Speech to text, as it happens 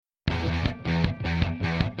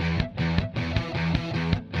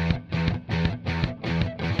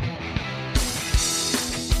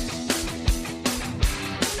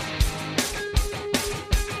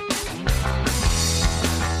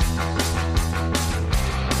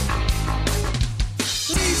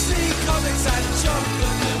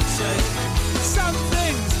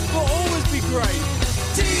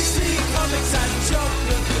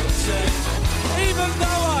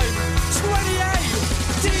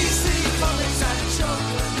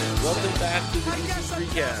Welcome back to the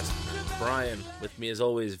DC3cast. Brian, with me as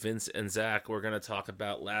always, Vince and Zach. We're going to talk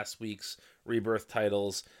about last week's Rebirth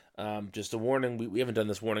titles. Just a warning, we haven't done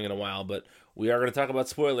this warning in a while, but we are going to talk about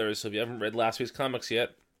spoilers. So if you haven't read last week's comics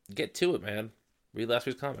yet, get to it, man. Read last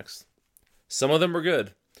week's comics. Some of them are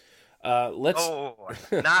good. Not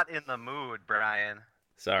in the mood, Brian.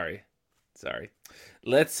 Sorry.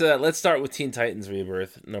 Let's start with Teen Titans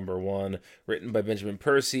Rebirth #1, written by Benjamin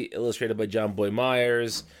Percy, illustrated by John Boy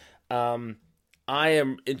Myers. I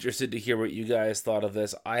am interested to hear what you guys thought of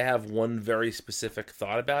this. I have one very specific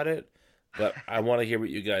thought about it, but I want to hear what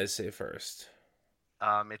you guys say first.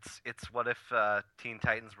 It's what if Teen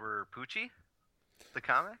Titans were Poochie, the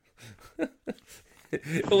comic?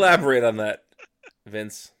 Elaborate on that,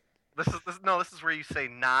 Vince. This is where you say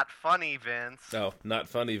not funny, Vince. Oh, not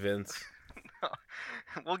funny, Vince. No.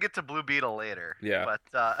 We'll get to Blue Beetle later. Yeah.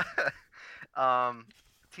 But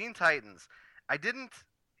Teen Titans, I didn't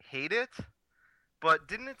hate it, but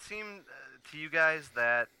didn't it seem to you guys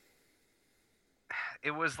that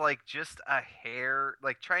it was like just a hair,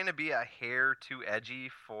 like trying to be a hair too edgy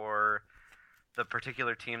for the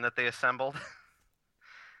particular team that they assembled?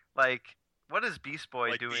 Like, what is Beast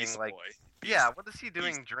Boy doing? Beast like, Boy. Yeah, what is he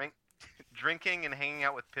doing? Drinking and hanging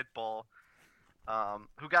out with Pitbull,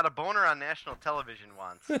 who got a boner on national television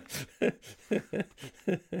once,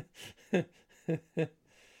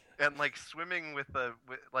 and like swimming with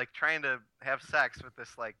like trying to have sex with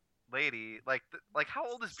this like lady. Like how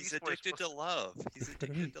old is Beast Boy? He's addicted to love. He's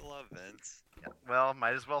addicted to love, Vince. Yeah, well,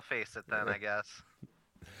 might as well face it then, I guess.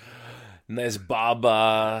 Nice Bob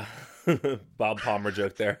Palmer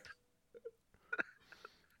joke there.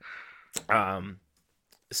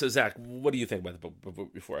 So Zach, what do you think about the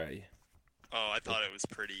book before I? Oh, I thought it was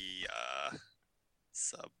pretty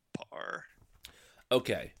subpar.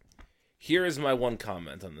 Okay, here is my one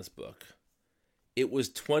comment on this book. It was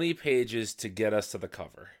 20 pages to get us to the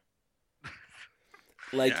cover.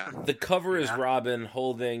 Like, the cover is Robin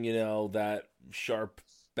holding, that sharp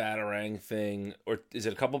batarang thing, or is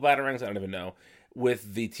it a couple batarangs? I don't even know,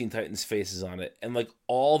 with the Teen Titans faces on it. And, like,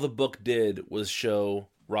 all the book did was show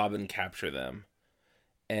Robin capture them.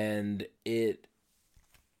 And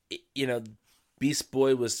Beast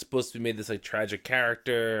Boy was supposed to be made this, like, tragic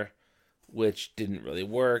character, which didn't really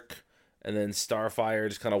work. And then Starfire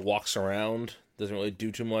just kind of walks around, doesn't really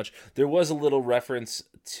do too much. There was a little reference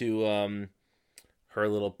to her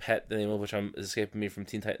little pet, the name of which is escaping me from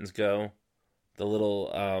Teen Titans Go. The little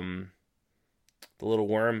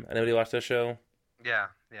worm. Anybody watch that show? Yeah.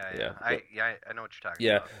 I know what you're talking about.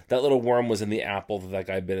 Yeah, that little worm was in the apple that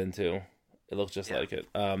guy bit into. It looks just like it.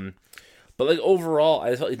 But like overall,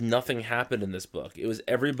 I felt like nothing happened in this book. It was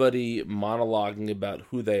everybody monologuing about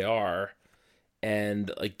who they are,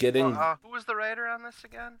 and like getting. Who was the writer on this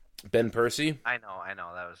again? Ben Percy. I know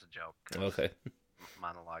that was a joke. Okay.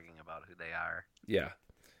 Monologuing about who they are. Yeah,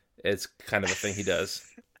 it's kind of a thing he does.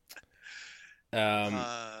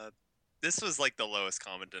 This was like the lowest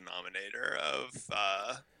common denominator of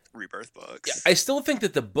Rebirth books. Yeah, I still think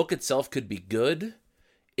that the book itself could be good.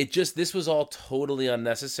 This was all totally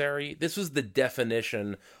unnecessary. This was the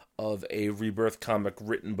definition of a Rebirth comic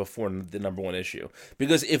written before the #1 issue.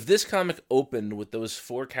 Because if this comic opened with those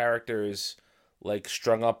 4 characters like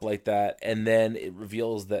strung up like that, and then it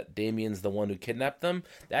reveals that Damian's the one who kidnapped them,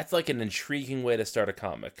 that's like an intriguing way to start a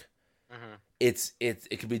comic. Mm-hmm.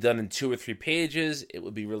 It could be done in 2 or 3 pages. It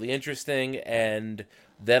would be really interesting, and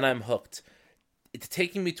then I'm hooked. It's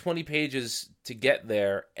taking me 20 pages to get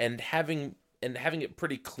there, and having it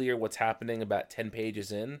pretty clear what's happening about 10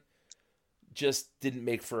 pages in just didn't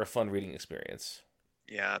make for a fun reading experience.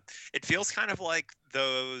 Yeah, it feels kind of like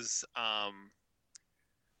those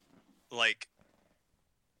like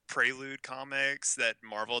prelude comics that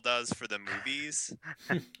Marvel does for the movies.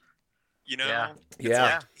 Yeah.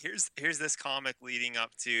 Like, here's this comic leading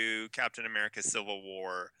up to Captain America Civil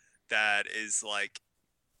War that is like,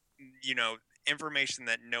 information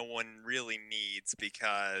that no one really needs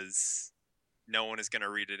because no one is going to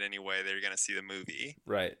read it anyway. They're going to see the movie.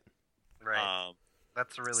 Right.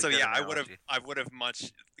 That's a really so good yeah. analogy. I would have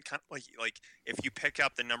much kind of like if you pick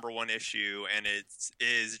up the #1 issue and it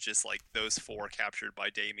is just like those 4 captured by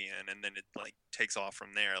Damian, and then it like takes off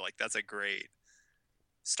from there. Like that's a great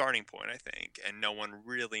starting point, I think, and no one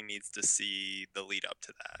really needs to see the lead up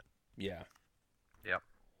to that. Yeah. Yep.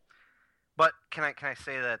 But can I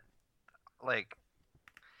say that, like,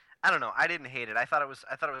 I don't know, I didn't hate it. I thought it was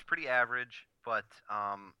pretty average, but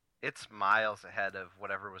it's miles ahead of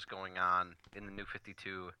whatever was going on in the New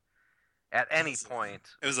 52 at any point.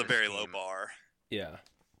 It was a very low bar. Yeah.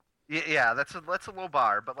 Yeah, that's a low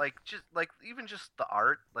bar, but like even just the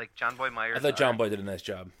art, like John Boy Myers. I thought John Boy did a nice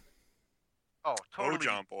job. Oh, Oh, totally.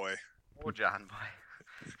 John Boy. Oh, John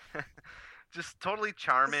Boy. Just totally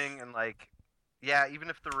charming and like, yeah. Even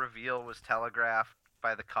if the reveal was telegraphed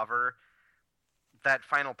by the cover, that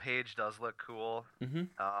final page does look cool. Mm-hmm.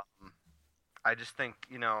 I just think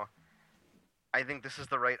I think this is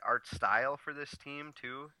the right art style for this team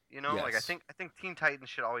too. Like Yes. I think Teen Titans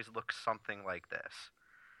should always look something like this,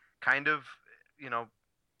 kind of, you know,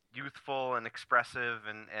 youthful and expressive,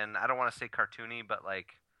 and I don't want to say cartoony, but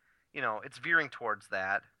like, it's veering towards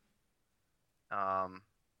that. Um,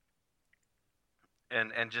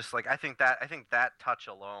 and just like I think that touch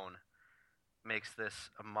alone makes this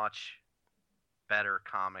a much better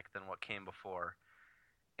comic than what came before.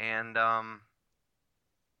 And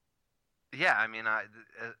yeah, I mean,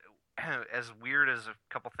 as weird as a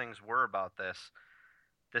couple things were about this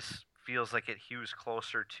feels like it hews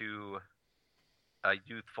closer to a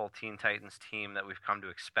youthful Teen Titans team that we've come to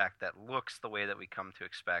expect, that looks the way that we come to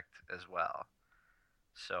expect as well.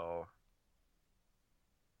 So,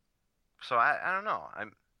 I don't know.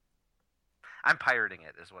 I'm pirating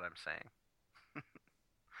it, is what I'm saying.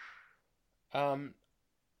 Um,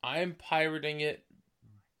 I'm pirating it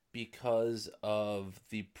because of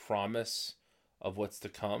the promise of what's to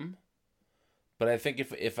come. But I think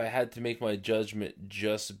if I had to make my judgment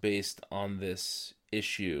just based on this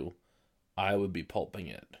issue, I would be pulping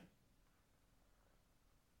it.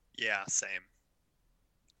 Yeah, same.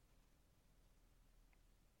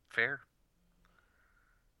 Fair.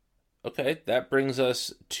 Okay, that brings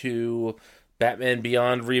us to Batman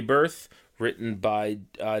Beyond Rebirth, written by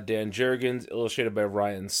Dan Jurgens, illustrated by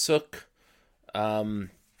Ryan Sook. Um,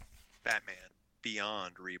 Batman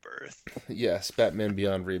Beyond Rebirth. yes, Batman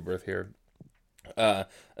Beyond Rebirth here.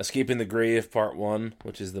 Escaping the Grave, Part 1,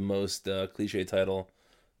 which is the most cliche title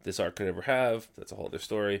this arc could ever have. That's a whole other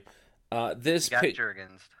story. This Got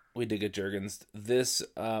Jurgens. We did get Jurgens. This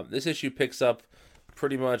issue picks up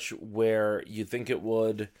pretty much where you think it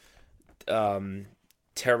would.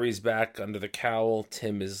 Terry's back under the cowl.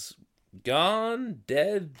 Tim is gone,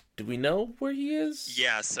 dead. Do we know where he is?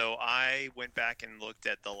 Yeah, so I went back and looked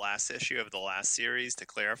at the last issue of the last series to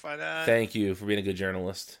clarify that. Thank you for being a good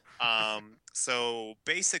journalist. So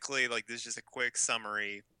basically, like, this is just a quick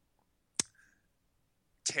summary.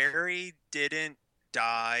 Terry didn't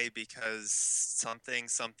die because something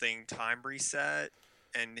time reset,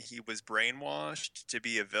 and he was brainwashed to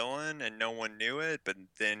be a villain, and no one knew it, but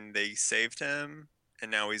then they saved him,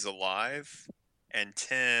 and now he's alive. And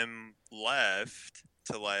Tim left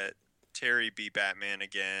to let Terry be Batman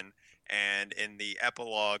again, and in the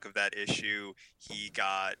epilogue of that issue, he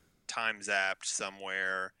got time zapped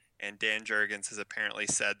somewhere, and Dan Jurgens has apparently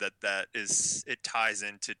said that it ties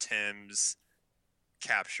into Tim's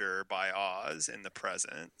capture by Oz in the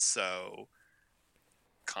present. So,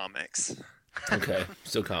 comics. Okay,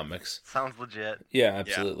 so comics. Sounds legit. Yeah,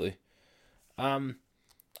 absolutely. Yeah.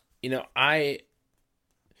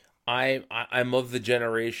 I'm of the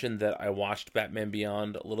generation that I watched Batman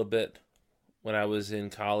Beyond a little bit when I was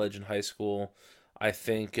in college and high school. I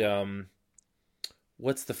think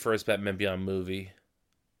what's the first Batman Beyond movie?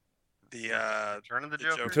 The Return of the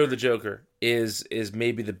Joker. Return of the Joker is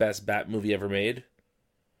maybe the best Bat movie ever made.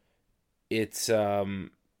 It's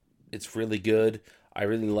really good. I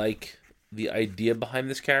really like the idea behind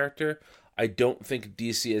this character. I don't think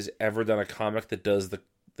DC has ever done a comic that does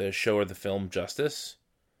the show or the film justice.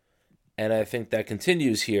 And I think that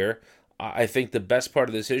continues here. I think the best part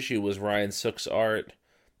of this issue was Ryan Sook's art,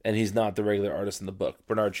 and he's not the regular artist in the book.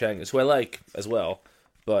 Bernard Chang is, who I like as well.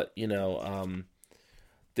 But,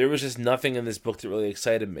 there was just nothing in this book that really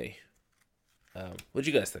excited me. What'd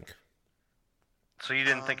you guys think? So you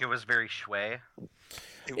didn't think it was very Shui?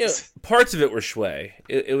 Parts of it were Shui.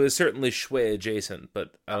 It was certainly Shui adjacent,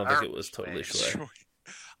 but I don't think it was totally Shui.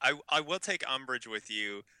 I will take umbrage with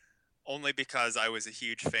you, only because I was a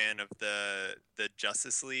huge fan of the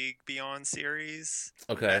Justice League Beyond series.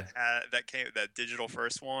 Okay. That digital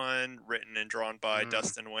first one, written and drawn by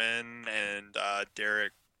Dustin Nguyen and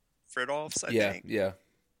Derek Fridolfs, I think. Yeah.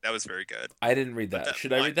 That was very good. I didn't read that.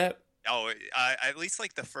 Should I read that? Oh, at least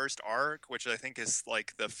like the first arc, which I think is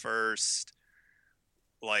like the first,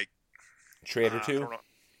 like, trade or two.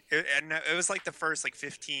 I don't know. It was like the first like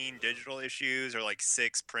 15 digital issues or like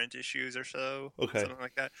 6 print issues or so. Okay. Something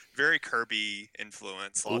like that. Very Kirby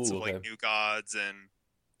influence. Lots of like New Gods and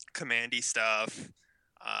Commandy stuff.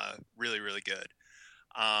 Really, really good.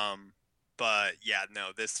 But yeah, no,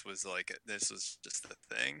 this was just the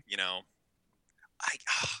thing,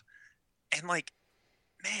 and like,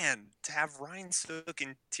 man, to have Ryan Sook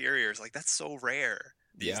interiors, like, that's so rare.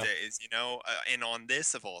 these Yeah. days, and on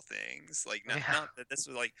this of all things, like not, Yeah. not that this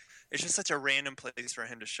was like, it's just such a random place for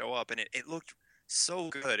him to show up, and it looked so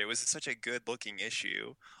good. It was such a good looking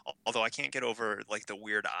issue. Although I can't get over like the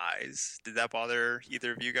weird eyes. Did that bother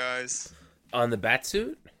either of you guys? On the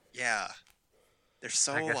Batsuit? Yeah, they're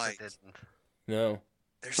so I guess like it didn't. No.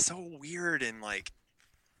 they're so weird and like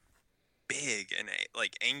big and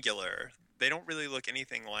like angular. They don't really look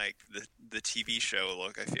anything like the TV show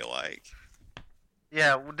look, I feel like.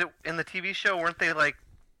 Yeah, in the TV show, weren't they like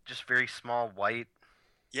just very small white?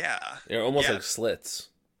 Yeah. They're almost Yeah. like slits.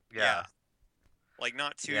 Yeah. Like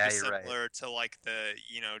not too Yeah, you're dissimilar to like the,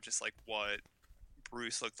 just like what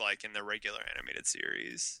Bruce looked like in the regular animated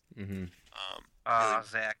series. Mm-hmm. Really-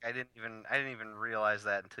 Zach, I didn't even realize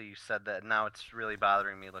that until you said that. Now it's really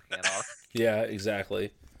bothering me looking at all. Yeah,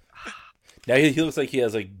 exactly. Now he looks like he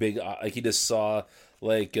has like big, like he just saw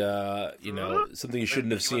like something he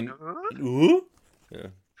shouldn't have seen. Ooh? Yeah.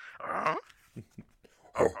 Huh?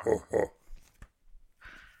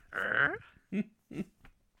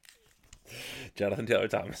 Jonathan Taylor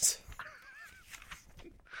Thomas.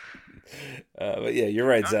 But yeah, you're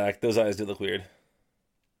right, Zach. Those eyes did look weird.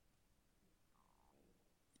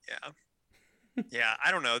 Yeah. Yeah,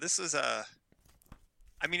 I don't know. This was I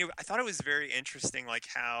thought it was very interesting, like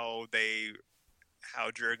how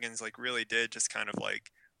Jurgens like really did just kind of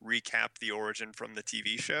like recap the origin from the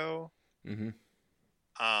TV show. Mm-hmm.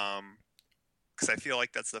 Because I feel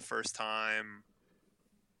like that's the first time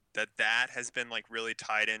that has been like really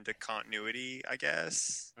tied into continuity, I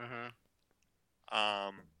guess.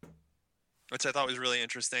 Mm-hmm. Which I thought was really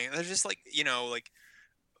interesting. And there's just like like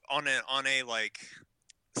on a like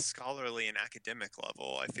scholarly and academic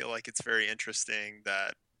level, I feel like it's very interesting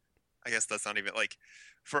that I guess that's not even like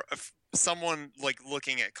for someone like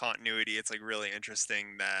looking at continuity, it's like really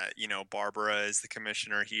interesting that Barbara is the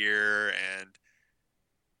commissioner here, and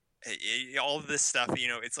all of this stuff.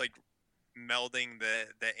 It's like melding the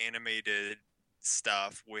animated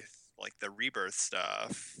stuff with like the Rebirth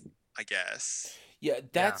stuff, I guess. Yeah,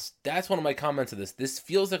 that's one of my comments of this. This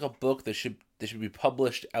feels like a book that should be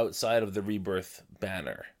published outside of the Rebirth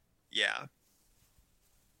banner. Yeah.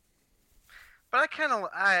 But I kind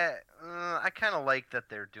of like that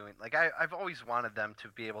they're doing. Like I've always wanted them to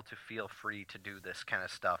be able to feel free to do this kind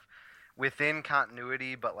of stuff within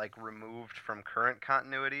continuity, but like removed from current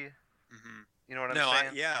continuity. Mm-hmm. You know what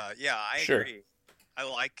I'm saying? I Sure. agree. I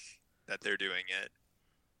like that they're doing it.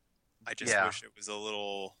 I just wish it was a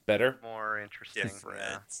little Better? More interesting.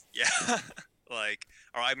 different. Yeah. Like,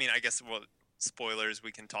 or I mean, I guess spoilers,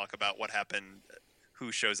 we can talk about what happened,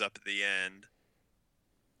 who shows up at the end.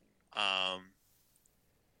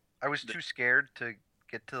 I was too scared to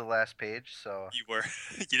get to the last page, so You were,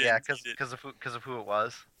 you didn't. yeah, because of who it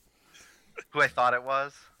was, who I thought it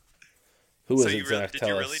was. Who was So it, you Zach? did Tell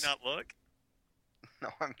you us. really not look? No,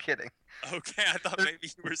 I'm kidding. Okay, I thought maybe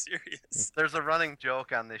you were serious. There's a running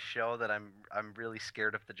joke on this show that I'm really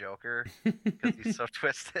scared of the Joker because he's so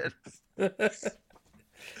twisted.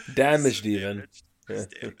 Damaged So even. damaged. He's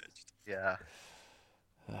damaged. Yeah.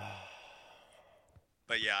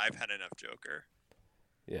 But yeah, I've had enough Joker.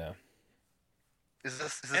 Yeah. Is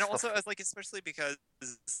this And also, it's like, especially because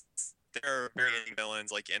there are very many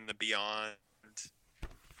villains like in the Beyond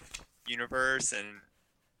universe, and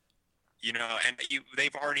and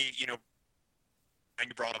they've already, when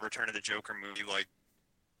you brought up Return of the Joker movie, like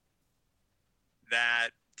that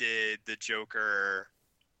did the Joker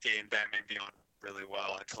in Batman Beyond really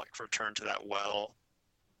well, and like return to that well.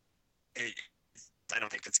 I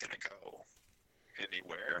don't think it's gonna go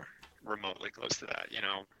anywhere remotely close to that,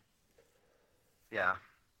 Yeah.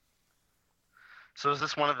 So is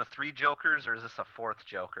this one of the 3 Jokers, or is this a 4th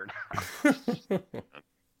Joker now?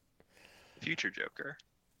 Future Joker.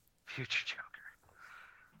 Future Joker.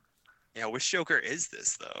 Yeah, which Joker is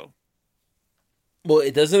this though? Well,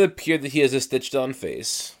 it doesn't appear that he has a stitched-on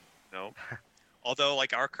face. No. Although,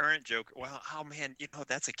 like, our current Joker... Well, oh, man,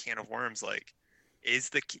 that's a can of worms. Like, is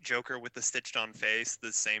the Joker with the stitched-on face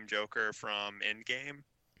the same Joker from Endgame?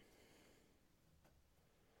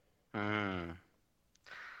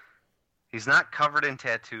 He's not covered in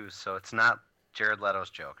tattoos, so it's not Jared Leto's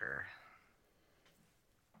Joker.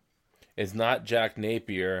 It's not Jack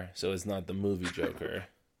Napier, so it's not the movie Joker.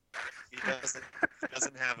 He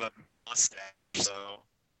doesn't have a mustache, so...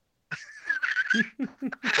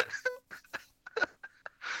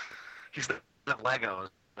 He's not Legos.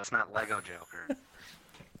 That's not Lego Joker.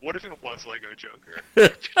 What if it was Lego Joker?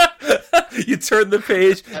 You turn the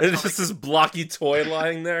page, and it's just this blocky toy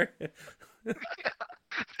lying there.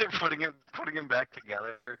 They're putting him back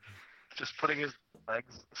together. Just putting his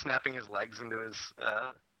legs, snapping his legs into his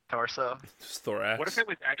torso. Just thorax. What if it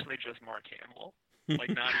was actually just Mark Hamill? Like,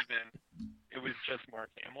 not even. It was just Mark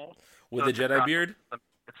Hamill. With a Jedi beard?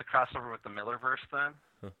 It's a crossover with the Millerverse, then?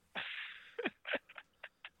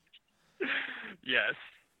 Yes.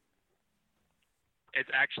 It's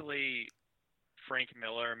actually Frank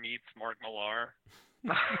Miller meets Mark Millar.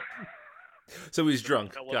 So he's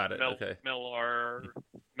drunk. Got it. Okay. Millerverse.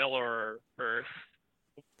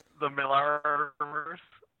 The Millerverse?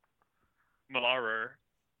 Millarer.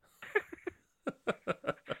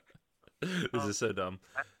 This is so dumb.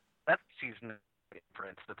 That's season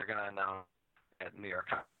prints that they're going to announce at New York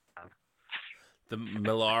Con. The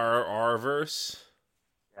Millar-verse?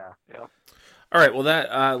 Yeah. Yep. All right, well,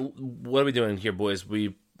 that what are we doing here, boys?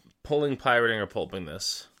 We pulling, pirating, or pulping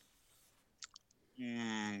this?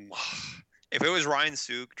 If it was Ryan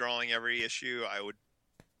Sook drawing every issue, I would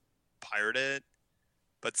pirate it.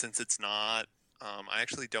 But since it's not, I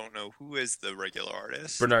actually don't know who is the regular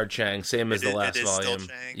artist. Bernard Chang, same as the last volume. Still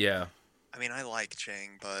Chang? Yeah. I mean, I like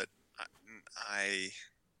Chang, but I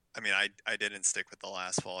didn't stick with the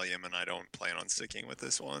last volume, and I don't plan on sticking with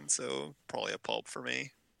this one, so probably a pulp for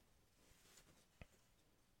me.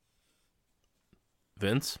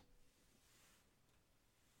 Vince?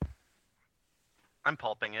 I'm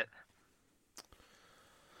pulping it.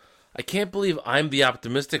 I can't believe I'm the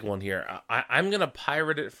optimistic one here. I'm going to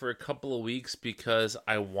pirate it for a couple of weeks because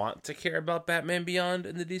I want to care about Batman Beyond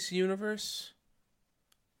in the DC Universe.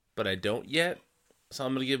 But I don't yet. So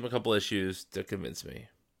I'm going to give him a couple issues to convince me.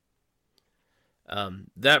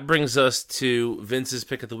 That brings us to Vince's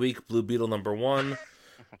pick of the week, Blue Beetle #1.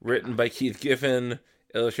 Written by Keith Giffen.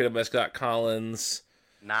 Illustrated by Scott Collins.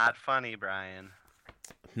 Not funny, Brian.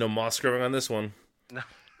 No moss growing on this one. No.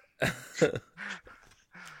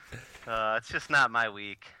 It's just not my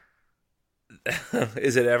week.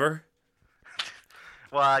 Is it ever?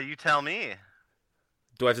 Well, you tell me.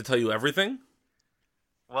 Do I have to tell you everything?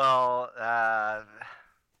 Well,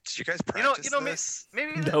 did you guys practice this?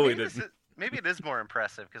 Maybe No, we didn't. Maybe it is more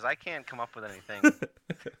impressive because I can't come up with anything.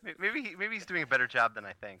 maybe he's doing a better job than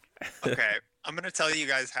I think. Okay, I'm gonna tell you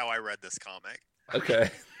guys how I read this comic. Okay.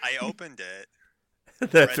 I opened it.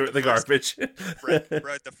 That's the garbage. read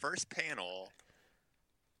the first panel.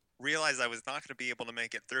 Realized I was not going to be able to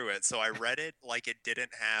make it through it, so I read it like it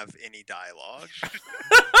didn't have any dialogue.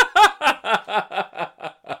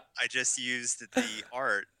 I just used the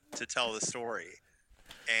art to tell the story.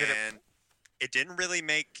 And it didn't really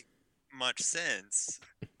make much sense,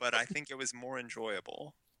 but I think it was more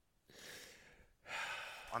enjoyable.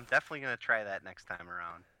 I'm definitely going to try that next time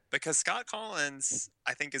around. Because Scott Collins,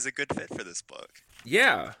 I think, is a good fit for this book.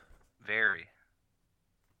 Yeah. Very.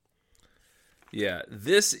 Yeah,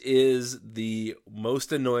 this is the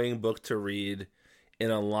most annoying book to read in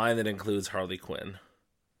a line that includes Harley Quinn.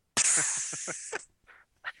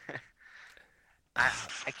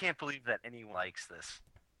 I can't believe that anyone likes this.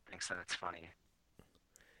 Thinks that it's funny.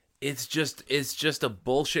 It's just a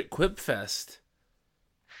bullshit quip fest.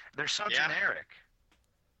 They're so generic.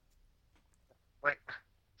 Like,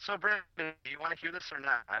 so Brandon, do you want to hear this or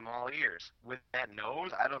not? I'm all ears. With that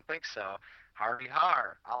nose, I don't think so. Harvey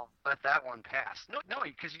Har, I'll let that one pass. No,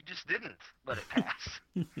 because you just didn't let it pass.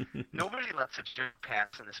 Nobody lets a joke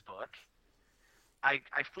pass in this book. I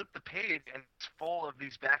flipped the page and it's full of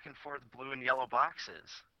these back and forth blue and yellow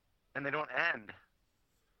boxes, and they don't end.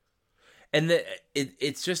 And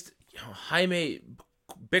it's just, Jaime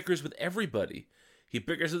bickers with everybody. He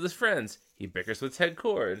bickers with his friends. He bickers with Ted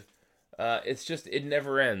Kord. It's just, it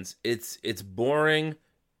never ends. It's boring,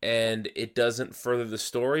 and it doesn't further the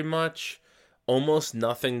story much. Almost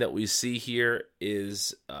nothing that we see here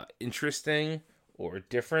is interesting or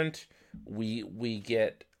different. We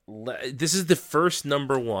get this is the first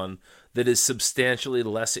 #1 that is substantially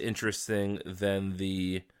less interesting than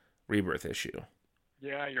the Rebirth issue.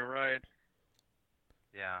 Yeah, you're right.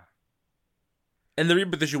 Yeah. And the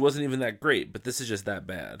Rebirth issue wasn't even that great, but this is just that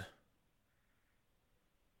bad.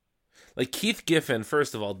 Like, Keith Giffen,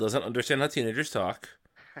 first of all, doesn't understand how teenagers talk.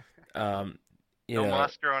 No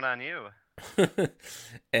moss growing on you.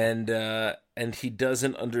 and he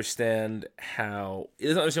doesn't understand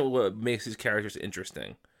what makes these characters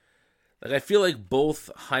interesting. Like, I feel like both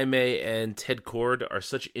Jaime and Ted Kord are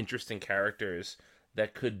such interesting characters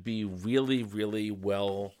that could be really, really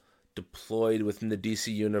well deployed within the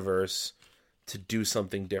DC universe to do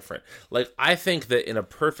something different. Like, I think that in a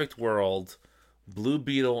perfect world, Blue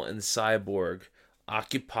Beetle and Cyborg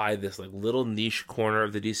occupy this like little niche corner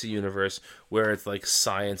of the DC universe where it's like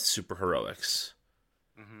science superheroics.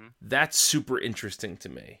 Mm-hmm. That's super interesting to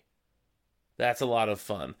me. That's a lot of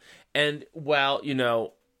fun. And while,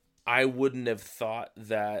 I wouldn't have thought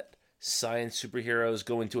that science superheroes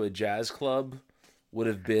going to a jazz club would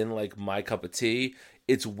have been like my cup of tea.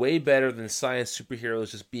 It's way better than science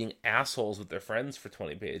superheroes just being assholes with their friends for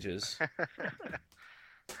 20 pages.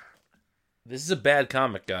 This is a bad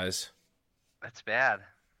comic, guys. That's bad.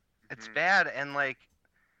 It's bad, and like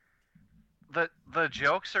the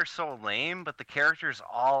jokes are so lame, but the characters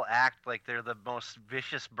all act like they're the most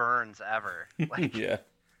vicious burns ever. Like, Yeah.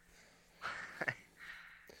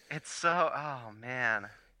 it's so, oh man.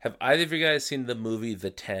 Have either of you guys seen the movie The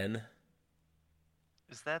 10?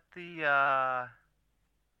 Is that the A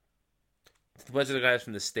bunch of the guys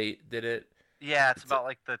from the state did it. yeah, it's about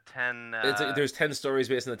like the 10 It's like, there's 10 stories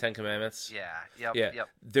based on the 10 Commandments. yeah, Yeah. yep.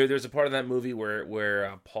 There's a part of that movie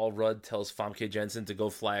where Paul Rudd tells Famke Jensen to go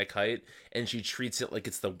fly a kite, and she treats it like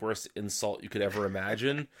it's the worst insult you could ever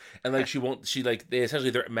imagine. And like they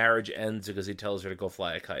essentially their marriage ends because he tells her to go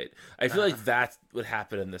fly a kite. I feel like that would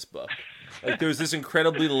happen in this book. Like there's this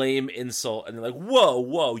incredibly lame insult, and they're like,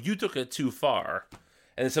 "Whoa, you took it too far."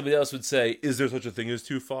 And then somebody else would say, "Is there such a thing as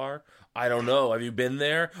too far?" I don't know. Have you been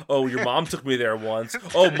there? Oh, your mom took me there once.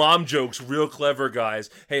 Oh, mom jokes, real clever, guys.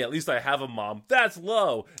 Hey, at least I have a mom. That's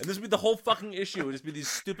low. And this would be the whole fucking issue. It would just be these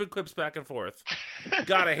stupid clips back and forth.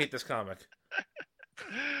 God, I hate this comic.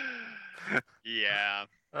 Yeah.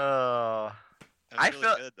 Oh. That was I really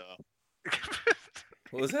felt- good though.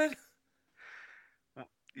 What was that?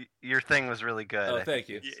 Your thing was really good. Oh, I thank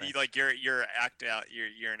think. you. You like your act out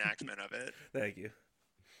your enactment of it. Thank you.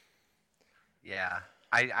 Yeah.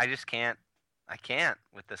 I just can't. I can't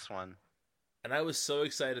with this one. And I was so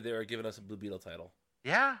excited they were giving us a Blue Beetle title.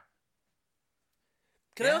 Yeah.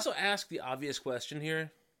 Can I Yeah. also ask the obvious question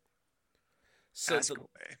here? So Ask away.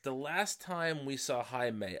 the last time we saw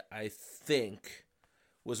Jaime, I think,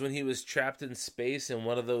 was when he was trapped in space in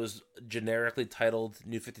one of those generically titled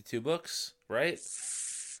New 52 books, right?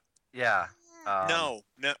 Yeah. No.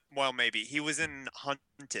 Well, maybe he was in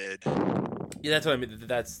Hunted. Yeah, that's what I mean.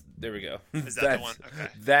 There we go. Is that the one? Okay.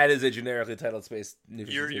 That is a generically titled space New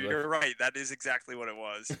 52 book. You're right. That is exactly what it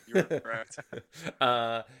was. You're correct.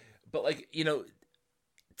 But like,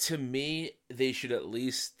 to me, they should at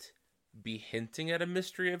least be hinting at a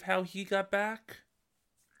mystery of how he got back.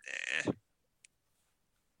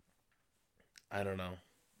 I don't know.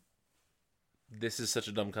 This is such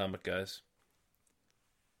a dumb comic, guys.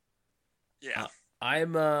 Yeah.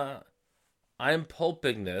 I'm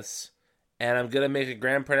pulping this, and I'm gonna make a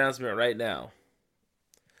grand pronouncement right now.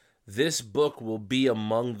 This book will be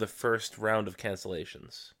among the first round of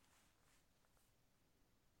cancellations.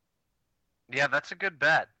 Yeah, that's a good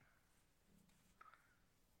bet.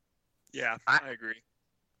 Yeah, I agree.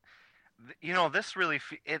 This really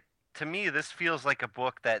to me this feels like a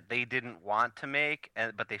book that they didn't want to make,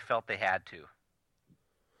 but they felt they had to.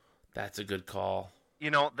 That's a good call.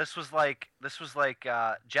 This was like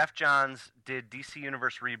Jeff Johns did DC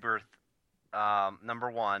Universe Rebirth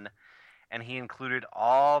 #1, and he included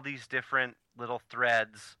all these different little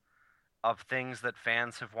threads of things that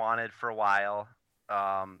fans have wanted for a while.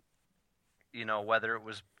 Whether it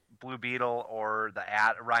was Blue Beetle or the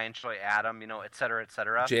Ryan Choi Adam, et cetera, et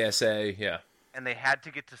cetera. JSA, yeah. And they had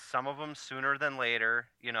to get to some of them sooner than later.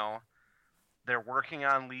 They're working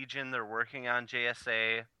on Legion, they're working on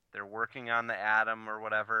JSA, they're working on the Atom or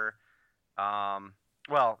whatever.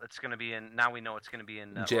 Well, it's going to be now we know it's going to be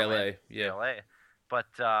in JLA, yeah. JLA.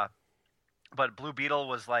 But Blue Beetle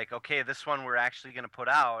was like, okay, this one we're actually going to put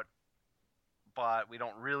out, but we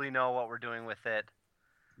don't really know what we're doing with it.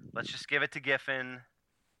 Let's just give it to Giffen.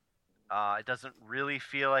 It doesn't really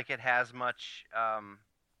feel like it has much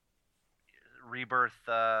rebirth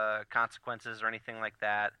consequences or anything like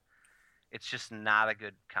that. It's just not a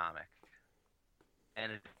good comic.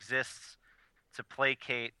 And it exists to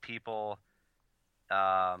placate people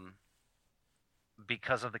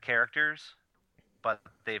because of the characters, but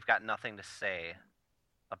they've got nothing to say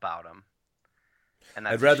about them. And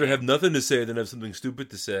that's I'd rather have nothing to say than have something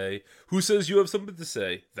stupid to say. Who says you have something to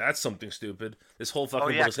say? That's something stupid. This whole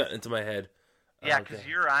fucking book has gotten into my head. Yeah, because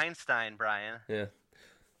you're Einstein, Brian. Yeah.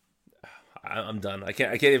 I'm done. I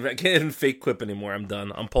can't even fake quip anymore. I'm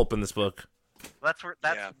done. I'm pulping this book. That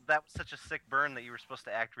was such a sick burn that you were supposed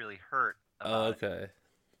to act really hurt about it. Okay.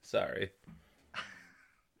 Sorry.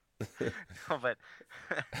 No, but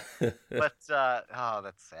that's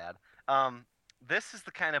sad. This is the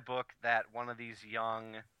kind of book that one of these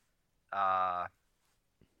young, like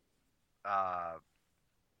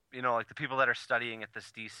the people that are studying at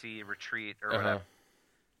this DC retreat or whatever.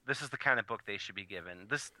 This is the kind of book they should be given.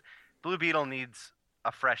 This Blue Beetle needs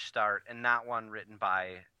a fresh start and not one written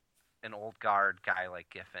by an old guard guy like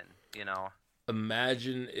Giffen.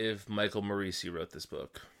 Imagine if Michael Morisi wrote this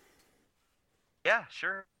book. Yeah,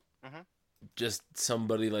 sure. Mhm. Just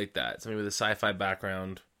somebody like that, somebody with a sci-fi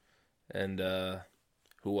background, and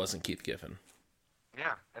who wasn't Keith Giffen.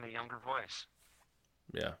 Yeah, and a younger voice.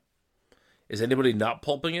 Yeah. Is anybody not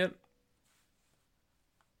pulping it?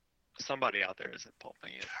 Somebody out there isn't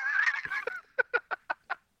pulping it.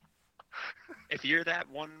 If you're that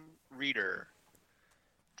one reader,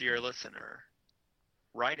 dear listener,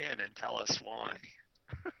 write in and tell us why.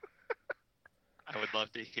 I would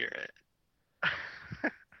love to hear it.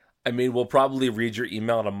 I mean, we'll probably read your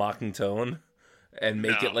email in a mocking tone and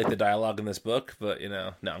make it No. like the dialogue in this book, but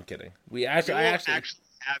no, I'm kidding. I actually have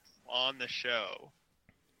you on the show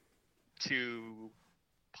to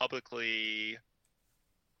publicly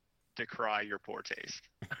decry your poor taste.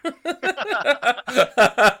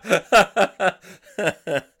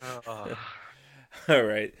 All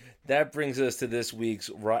right. That brings us to this week's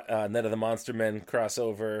Night of the Monster Men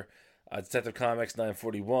crossover. Detective Comics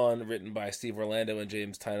 941, written by Steve Orlando and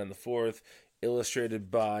James Tynion IV,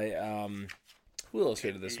 illustrated by who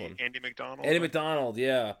illustrated this one? Andy McDonald. Andy McDonald,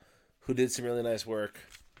 yeah, who did some really nice work.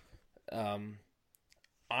 I'm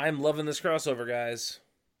loving this crossover, guys.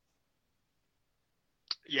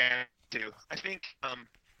 Yeah, I do. I think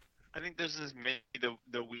this is maybe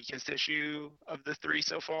the weakest issue of the three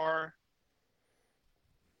so far,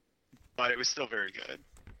 but it was still very good.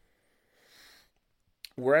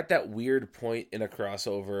 We're at that weird point in a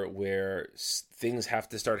crossover where things have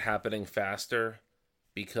to start happening faster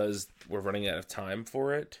because we're running out of time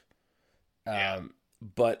for it. Yeah.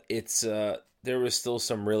 But it's there was still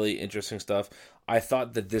some really interesting stuff. I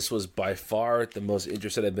thought that this was by far the most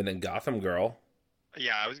interested I've been in Gotham Girl.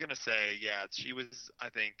 Yeah, I was gonna say, yeah, she was. I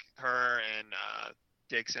think her and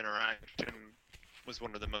Dick's interaction was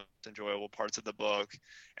one of the most enjoyable parts of the book,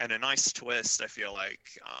 And a nice twist, I feel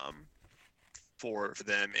like, for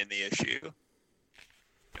them in the issue.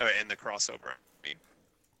 In the crossover. I mean.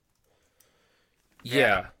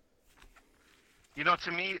 Yeah. You know,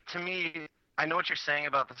 to me, I know what you're saying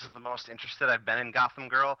about this is the most interested I've been in Gotham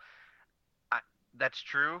Girl. That's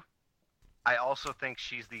true. I also think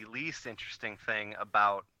she's the least interesting thing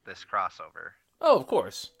about this crossover. Oh, of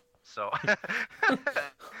course. So,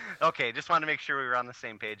 okay, just wanted to make sure we were on the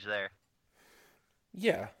same page there.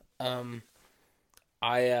 Yeah.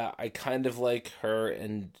 I kind of like her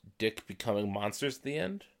and Dick becoming monsters at the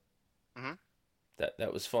end. Mhm.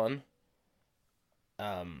 That was fun.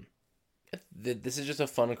 This is just a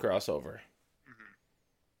fun crossover.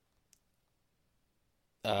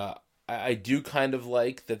 I do kind of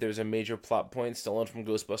like that there's a major plot point stolen from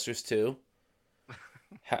Ghostbusters 2.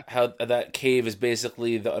 How that cave is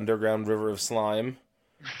basically the underground river of slime,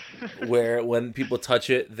 where when people touch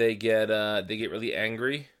it, they get really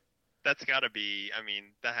angry. That's got to be. I mean,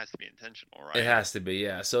 that has to be intentional, right? It has to be,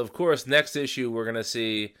 yeah. So of course, next issue we're gonna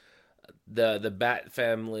see the Bat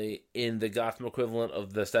family in the Gotham equivalent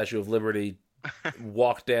of the Statue of Liberty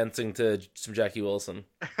walk dancing to some Jackie Wilson.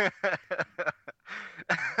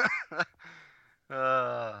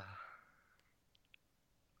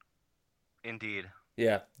 Indeed.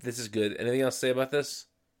 Yeah, this is good. Anything else to say about this?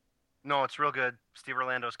 No, it's real good. Steve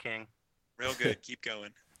Orlando's king. Real good. Keep going.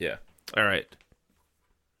 Yeah. All right.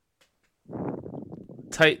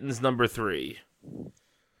 Titans number 3.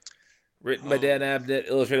 Written by Dan Abnett,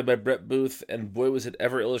 illustrated by Brett Booth, and boy was it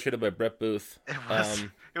ever illustrated by Brett Booth.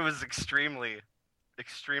 It was extremely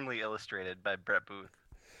illustrated by Brett Booth.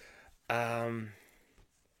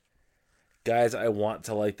 Guys, I want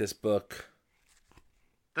to like this book.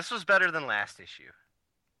 This was better than last issue.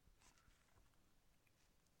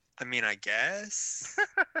 I mean, I guess.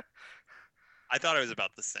 I thought it was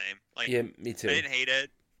about the same. Like, Yeah, me too. I didn't hate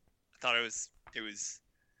it. I thought it was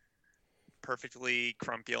perfectly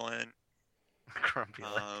crumpulent.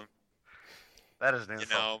 Crumpulent. That is an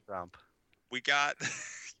insult to Crump. We got.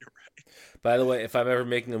 You're right. By the way, if I'm ever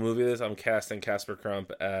making a movie of this, I'm casting Casper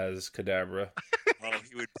Crump as Kadabra. Oh,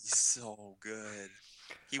 he would be so good.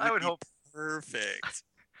 He I would be hope- perfect.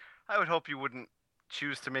 I would hope you wouldn't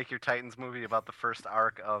choose to make your Titans movie about the first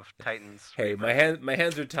arc of Titans. Hey, my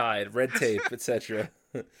hands are tied. Red tape, etc.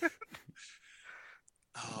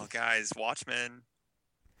 Oh, guys, Watchmen.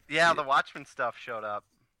 Yeah, the Watchmen stuff showed up.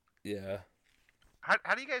 Yeah.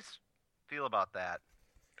 How do you guys feel about that?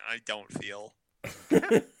 I don't feel.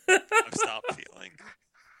 I've stopped feeling.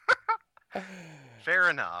 Fair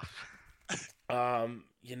enough.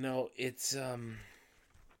 It's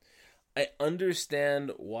I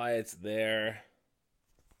understand why it's there.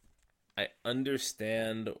 I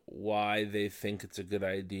understand why they think it's a good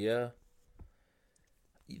idea.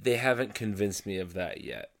 They haven't convinced me of that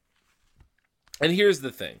yet. And here's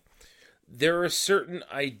the thing. There are certain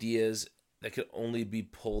ideas that can only be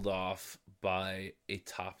pulled off by a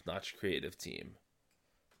top-notch creative team.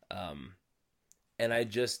 And I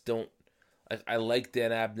just don't... I like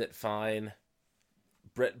Dan Abnett fine.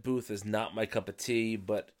 Brett Booth is not my cup of tea,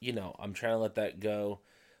 but, I'm trying to let that go.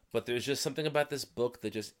 But there's just something about this book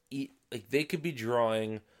that just... they could be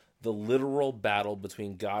drawing the literal battle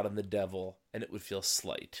between God and the devil, and it would feel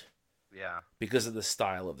slight. Yeah. Because of the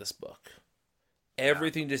style of this book.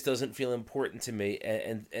 Everything just doesn't feel important to me.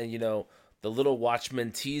 And the little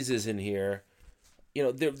Watchmen teases in here,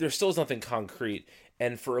 there still is nothing concrete.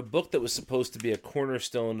 And for a book that was supposed to be a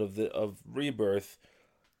cornerstone of Rebirth,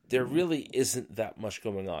 there really isn't that much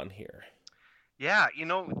going on here. Yeah,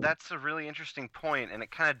 that's a really interesting point, and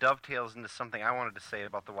it kind of dovetails into something I wanted to say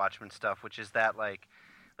about the Watchmen stuff, which is that, like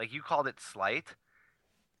you called it slight.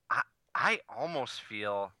 I almost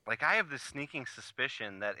feel like I have this sneaking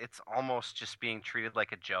suspicion that it's almost just being treated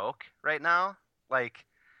like a joke right now. Like,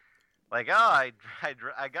 oh,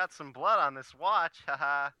 I got some blood on this watch,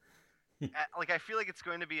 haha. Like, I feel like it's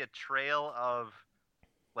going to be a trail of,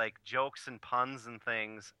 like, jokes and puns and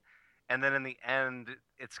things, and then in the end,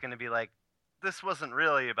 it's going to be like, this wasn't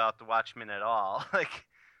really about the Watchmen at all. Like,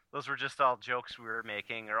 those were just all jokes we were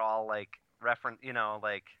making, or all, like, reference,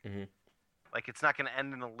 like... Mm-hmm. Like, it's not going to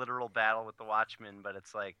end in a literal battle with the Watchmen, but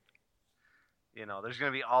it's like, there's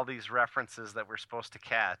going to be all these references that we're supposed to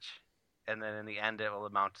catch, and then in the end it will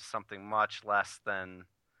amount to something much less than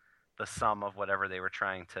the sum of whatever they were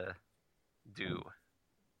trying to do.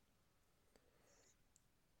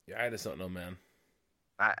 Yeah, I just don't know, man.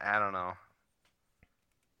 I don't know.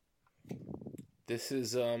 This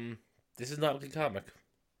is not a good comic.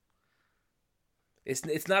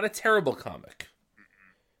 It's not a terrible comic.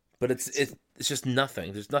 But it's just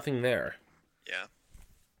nothing. There's nothing there. Yeah.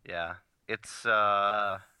 Yeah. It's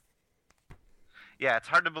it's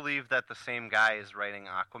hard to believe that the same guy is writing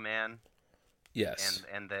Aquaman. Yes.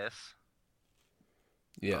 And this.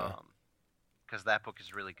 Yeah. Because that book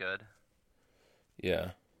is really good.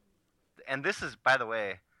 Yeah. And this is, by the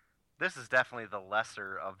way, this is definitely the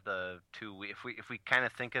lesser of the two. If we kind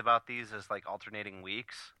of think about these as like alternating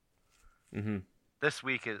weeks. Mm-hmm. This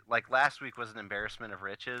week is like last week was an embarrassment of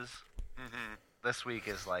riches. Mm-hmm. This week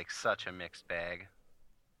is like such a mixed bag.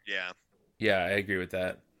 Yeah. Yeah, I agree with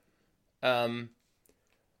that. I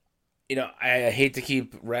hate to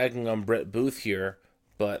keep ragging on Brett Booth here,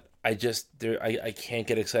 but I can't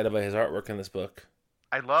get excited by his artwork in this book.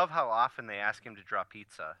 I love how often they ask him to draw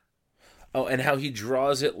pizza. Oh, and how he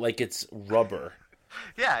draws it like it's rubber.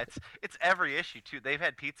 Yeah, it's every issue too. They've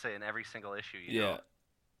had pizza in every single issue. You know?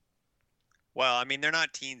 Well, I mean, they're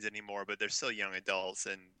not teens anymore, but they're still young adults,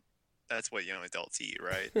 and that's what young adults eat,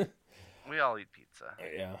 right? We all eat pizza.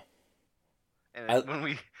 Yeah. And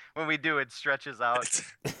when we do, it stretches out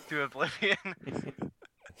to oblivion.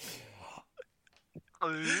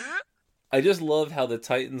 I just love how the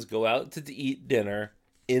Titans go out to eat dinner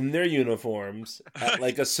in their uniforms at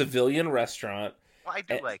like a civilian restaurant. Well, I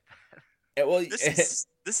do like that. Well,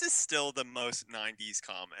 this is still the most 90s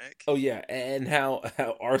comic. Oh yeah, and how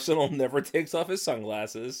Arsenal never takes off his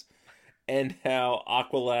sunglasses, and how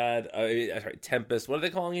Tempest, what are they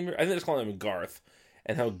calling him? I think they're calling him Garth,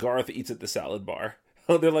 and how Garth eats at the salad bar.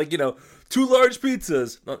 Oh, they're like, 2 large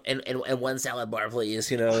pizzas and 1 salad bar, please,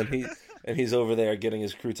 and he's over there getting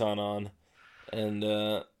his crouton on, and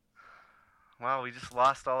wow, we just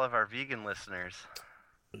lost all of our vegan listeners.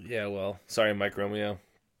 Yeah, well, sorry, Mike Romeo.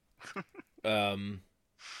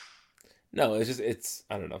 No, it's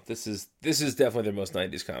I don't know. This is definitely their most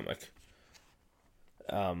 90s comic.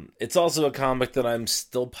 It's also a comic that I'm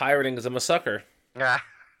still pirating because I'm a sucker. Yeah.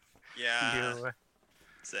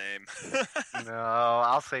 Same. No,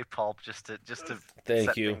 I'll say pulp just to Thank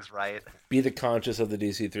set you. things right. Be the conscious of the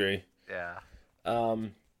DC3. Yeah.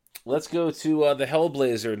 Let's go to the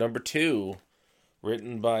Hellblazer #2,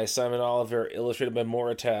 written by Simon Oliver, illustrated by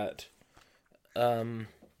Moratat.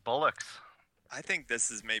 Bullocks. I think this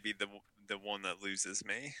is maybe the one that loses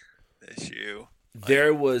me. The issue.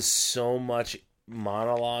 There was so much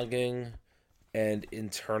monologuing and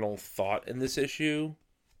internal thought in this issue,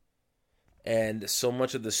 and so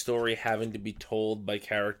much of the story having to be told by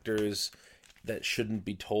characters that shouldn't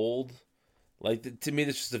be told. Like, to me,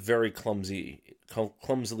 this is just a very clumsily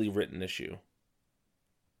written issue.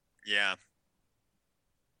 Yeah.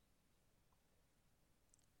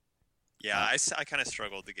 Yeah, I kind of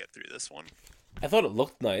struggled to get through this one. I thought it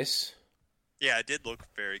looked nice. Yeah, it did look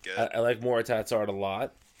very good. I like Moratat's art a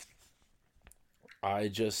lot. I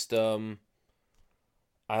just, I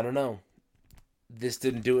don't know. This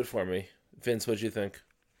didn't do it for me. Vince, what'd you think?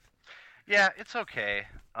 Yeah, it's okay.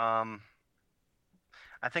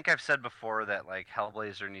 I think I've said before that like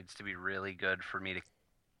Hellblazer needs to be really good for me to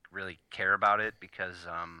really care about it because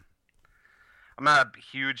I'm not a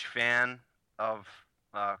huge fan of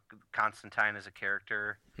Constantine as a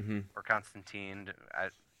character or Constantine.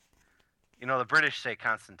 The British say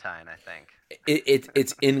Constantine, I think.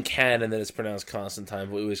 It's in canon that it's pronounced Constantine,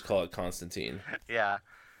 but we always call it Constantine. Yeah.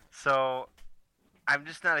 So I'm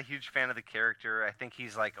just not a huge fan of the character. I think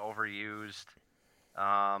he's like overused.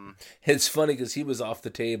 It's funny because he was off the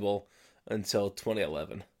table until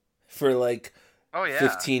 2011 for like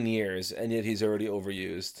 15 years, and yet he's already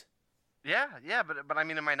overused. Yeah, but I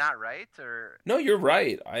mean, am I not right? Or no, you're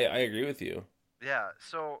right. I agree with you. Yeah,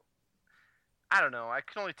 so I don't know. I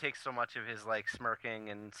can only take so much of his like smirking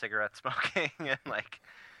and cigarette smoking and like,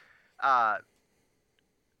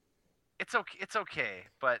 it's okay,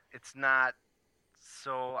 but it's not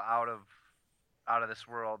so out of this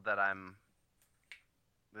world that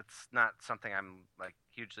it's not something I'm like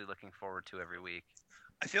hugely looking forward to every week.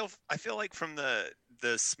 I feel like from the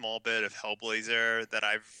small bit of Hellblazer that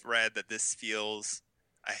I've read that this feels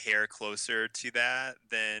a hair closer to that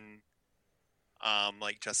than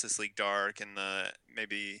like Justice League Dark and the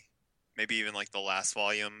maybe even like the last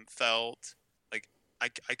volume felt. Like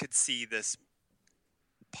I could see this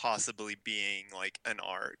possibly being like an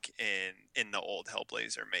arc in the old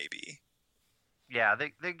Hellblazer maybe. Yeah,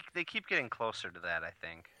 they keep getting closer to that, I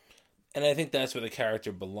think. And I think that's where the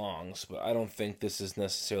character belongs, but I don't think this is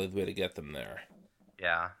necessarily the way to get them there.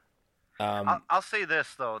 Yeah. I'll say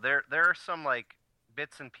this though, there are some like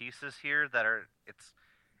bits and pieces here that are it's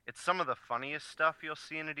some of the funniest stuff you'll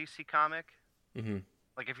see in a DC comic. Mm-hmm.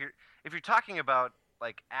 Like if you're talking about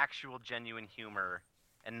like actual genuine humor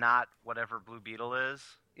and not whatever Blue Beetle is,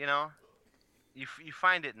 you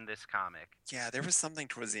find it in this comic. Yeah, there was something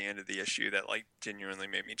towards the end of the issue that like genuinely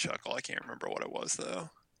made me chuckle. I can't remember what it was though.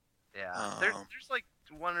 Yeah, there's like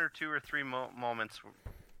one or two or three moments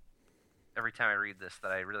every time I read this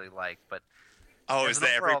that I really like, but is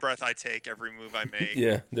that every breath I take, every move I make?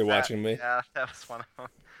 Yeah, they're watching me. Yeah, that was one of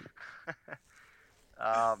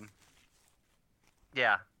them.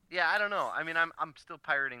 Yeah, I don't know. I mean, I'm still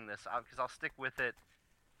pirating this because I'll stick with it.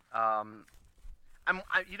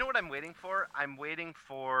 You know what I'm waiting for? I'm waiting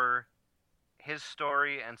for his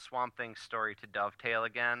story and Swamp Thing's story to dovetail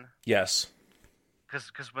again. Yes.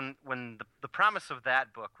 Because when the promise of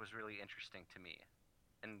that book was really interesting to me,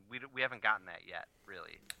 and we haven't gotten that yet,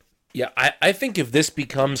 really. Yeah, I think if this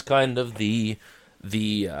becomes kind of the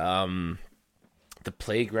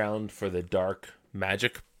playground for the dark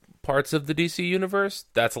magic parts of the DC universe,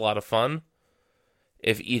 that's a lot of fun.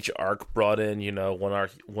 If each arc brought in,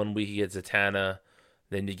 one week you get Zatanna,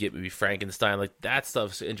 then you get maybe Frankenstein, like that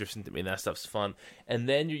stuff's interesting to me, and that stuff's fun. And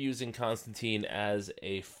then you're using Constantine as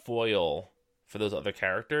a foil for those other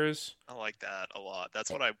characters. I like that a lot. That's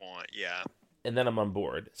what I want, yeah. And then I'm on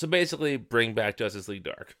board. So basically, bring back Justice League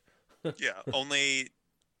Dark. Yeah, only,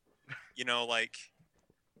 like,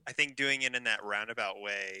 I think doing it in that roundabout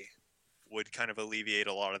way would kind of alleviate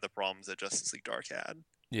a lot of the problems that Justice League Dark had.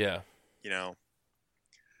 Yeah.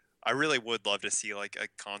 I really would love to see, like, a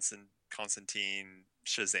Constantine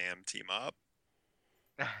Shazam team up.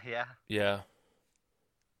 Yeah. Yeah.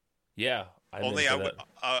 Yeah.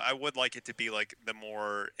 I would like it to be, like, the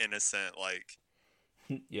more innocent, like...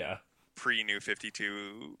 Yeah. Pre-New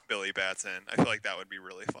 52 Billy Batson. I feel like that would be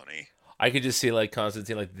really funny. I could just see like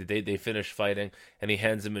Constantine, like they finish fighting, and he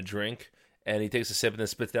hands him a drink, and he takes a sip and then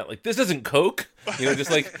spits it out like, "This isn't Coke,"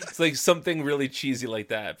 just like it's like something really cheesy like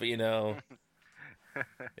that. But yeah.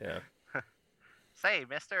 Say,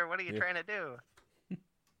 Mister, what are you trying to do?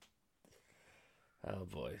 Oh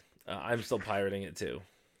boy, I'm still pirating it too.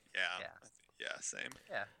 Yeah, same.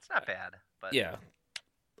 Yeah, it's not bad, but yeah.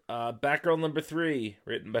 Batgirl number 3,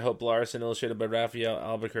 written by Hope Larson, illustrated by Raphael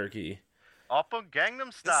Albuquerque. Oppa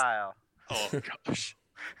Gangnam Style. Oh gosh.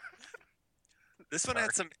 This one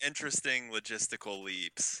had some interesting logistical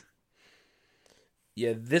leaps.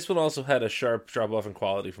 Yeah, this one also had a sharp drop off in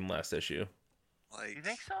quality from last issue. Like, you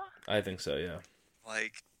think so? I think so, yeah.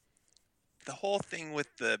 Like the whole thing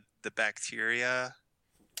with the bacteria.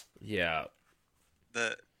 Yeah.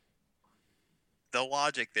 The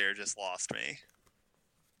logic there just lost me.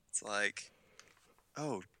 It's like,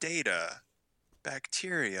 oh, data,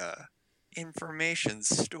 bacteria, information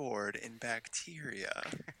stored in bacteria.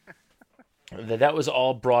 That was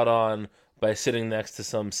all brought on by sitting next to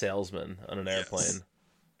some salesman on an airplane. Yes.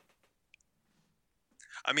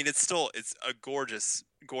 I mean, it's a gorgeous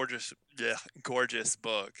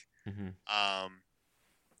book. Mm-hmm.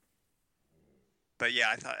 But yeah,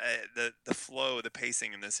 I thought the flow, the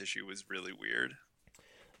pacing in this issue was really weird.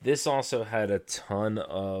 This also had a ton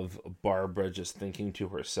of Barbara just thinking to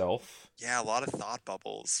herself. Yeah, a lot of thought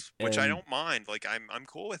bubbles, which I And- don't mind. Like I'm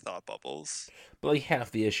cool with thought bubbles. But like half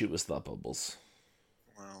the issue was thought bubbles.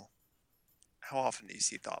 Well, how often do you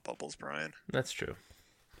see thought bubbles, Brian? That's true.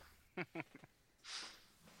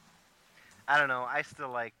 I don't know. I still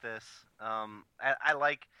like this. I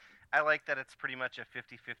like that it's pretty much a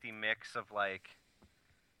 50-50 mix of like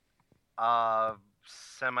a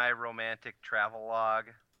semi-romantic travelogue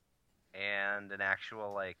and an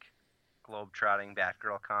actual like globe-trotting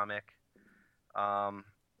Batgirl comic.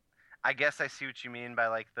 I guess I see what you mean by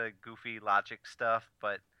like the goofy logic stuff,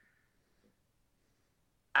 but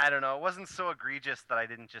I don't know. It wasn't so egregious that I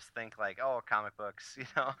didn't just think like, oh, comic books, you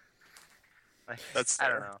know? Like, That's I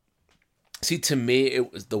don't fair. know. See, to me,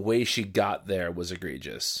 it was the way she got there was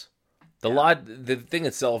egregious. The thing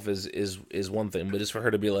itself is one thing, but just for her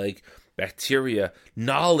to be like bacteria,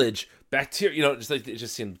 knowledge, bacteria, you know, just like it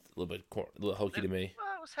just seemed a little hokey to me.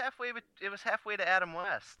 Well, it was halfway, but it was halfway to Adam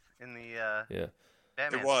West in the Yeah,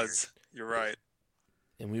 Batman It was. series. You're right.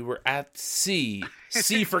 and we were at C.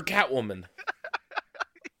 C for Catwoman,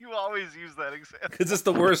 You always use that example. because it's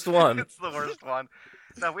the worst one. It's the worst one.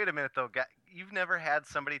 Now wait a minute though, you've never had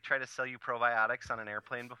somebody try to sell you probiotics on an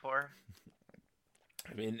airplane before?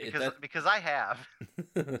 I mean, Because I have.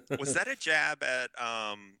 Was that a jab at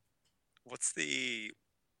what's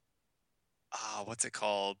it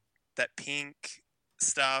called? That pink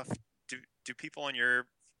stuff? Do people on your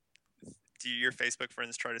Facebook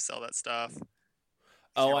friends try to sell that stuff?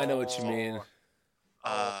 Oh, I know what you mean.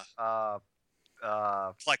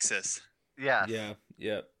 Plexus. Yes.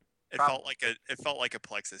 Yeah. It felt like a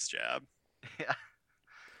Plexus jab. Yeah.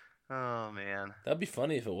 Oh man. That'd be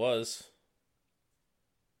funny if it was.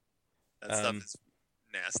 That stuff is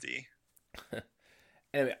nasty.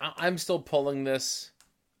 Anyway, I'm still pulling this.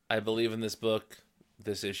 I believe in this book,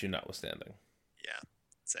 this issue notwithstanding. Yeah,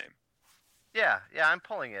 same. Yeah, I'm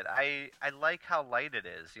pulling it. I like how light it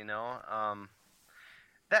is, you know?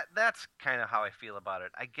 That's kind of how I feel about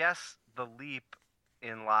it. I guess the leap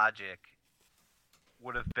in logic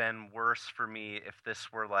would have been worse for me if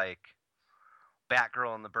this were like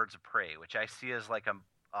Batgirl and the Birds of Prey, which I see as like a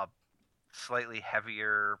slightly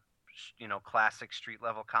heavier, you know, classic street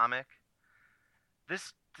level comic.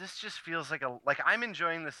 This just feels like I'm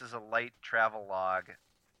enjoying this as a light travelogue.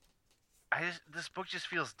 This book just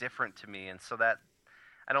feels different to me, and so that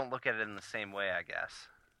I don't look at it in the same way, I guess.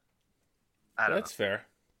 I don't That's fair.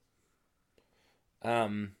 All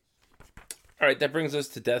right, that brings us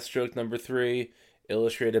to Deathstroke number 3,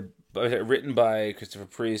 written by Christopher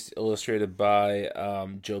Priest, illustrated by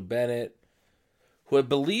Joe Bennett, who I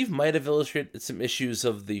believe might have illustrated some issues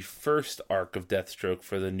of the first arc of Deathstroke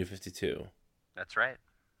for the New 52. That's right.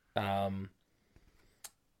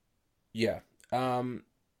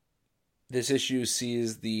 This issue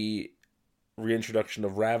sees the reintroduction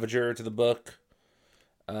of Ravager to the book.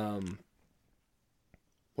 What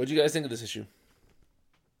do you guys think of this issue?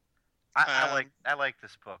 I like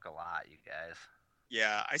this book a lot, you guys.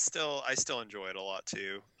 Yeah, I still enjoy it a lot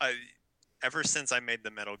too. Ever since I made the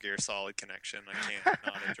Metal Gear Solid connection, I can't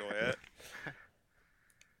not enjoy it.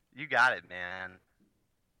 You got it, man.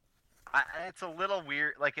 It's a little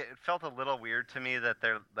weird. Like it felt a little weird to me that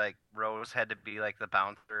they're like Rose had to be like the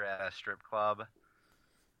bouncer at a strip club.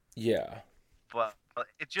 Yeah. But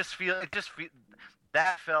it just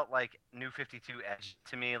that felt like New 52 edge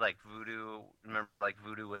to me, like Voodoo. Remember, like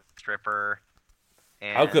Voodoo with stripper.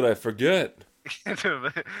 And How could I forget?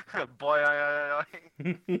 Boy,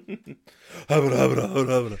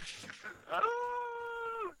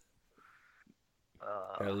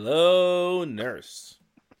 Hello, nurse.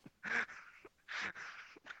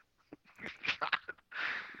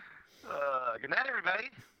 Good night, everybody.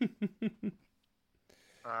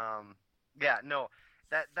 Yeah, no,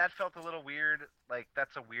 that felt a little weird. Like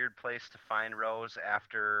that's a weird place to find Rose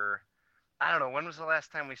after. I don't know. When was the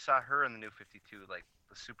last time we saw her in the New 52? Like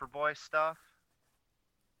the Superboy stuff.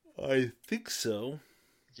 I think so.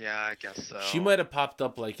 Yeah, I guess so. She might have popped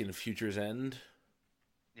up like in Future's End.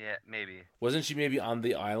 Yeah, maybe. Wasn't she maybe on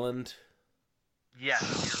the island? Yes,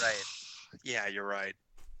 you're right. Yeah, you're right.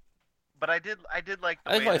 But I did like the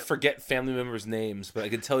I think way I that- forget family members' names, but I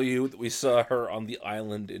can tell you that we saw her on the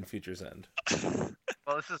island in Future's End.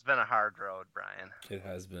 Well, this has been a hard road, Brian. It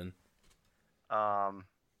has been.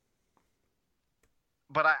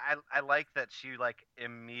 But I like that she like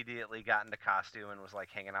immediately got into costume and was like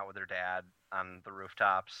hanging out with her dad on the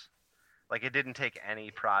rooftops. Like it didn't take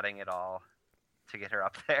any prodding at all to get her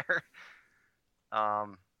up there.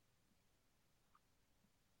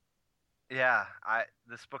 Yeah,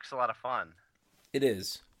 this book's a lot of fun. It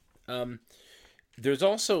is. There's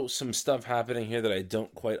also some stuff happening here that I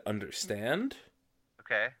don't quite understand.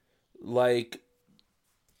 Okay. Like,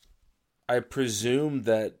 I presume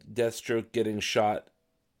that Deathstroke getting shot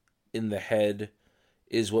in the head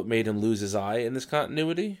is what made him lose his eye in this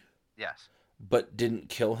continuity, Yes. but didn't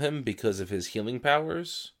kill him because of his healing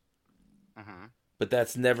powers. Mm-hmm. But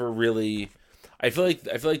that's never really. I feel like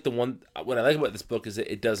what I like about this book is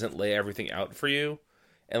that it doesn't lay everything out for you,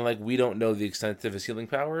 and like we don't know the extent of his healing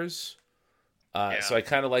powers. So I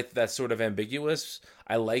kind of like that that's sort of ambiguous.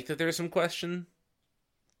 I like that there's some question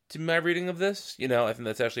to my reading of this. You know, I think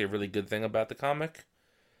that's actually a really good thing about the comic.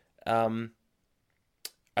 I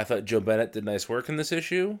thought Joe Bennett did nice work in this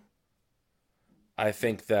issue. I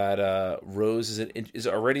think that Rose is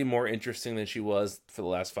already more interesting than she was for the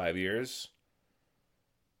last 5 years.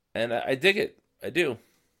 And I dig it. I do.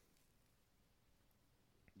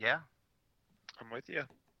 Yeah. I'm with you.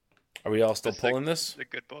 Are we all still This is pulling this? It's a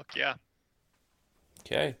good book, yeah.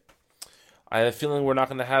 Okay. I have a feeling we're not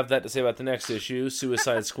going to have that to say about the next issue.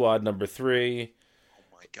 Suicide Squad number 3. Oh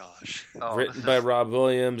my gosh. Oh, Written by Rob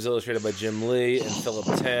Williams, illustrated by Jim Lee and Philip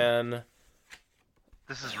Tan.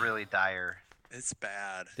 This is really dire. It's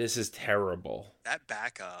bad. This is terrible. That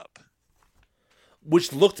backup.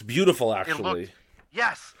 Which looked beautiful, actually.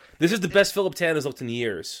 Yes. This is the best Philip Tan has looked in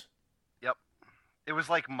years. Yep. It was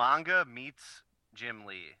like manga meets Jim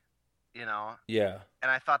Lee, you know? Yeah. And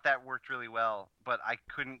I thought that worked really well, but I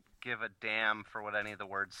couldn't give a damn for what any of the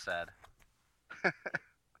words said.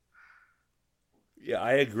 Yeah,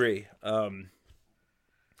 I agree. I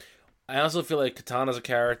also feel like Katana's a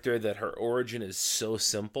character that her origin is so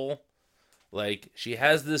simple. Like, she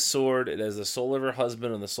has this sword, it has the soul of her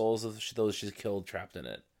husband and the souls of those she's killed trapped in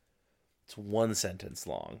it. It's one sentence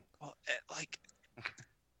long. Well, like,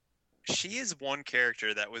 she is one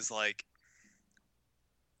character that was like,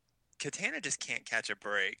 Katana just can't catch a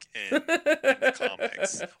break in the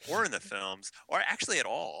comics or in the films or actually at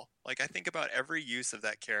all. Like, I think about every use of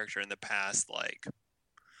that character in the past, like,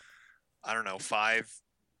 I don't know, 5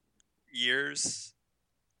 years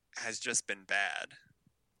has just been bad.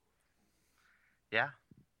 Yeah.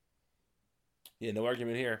 Yeah, no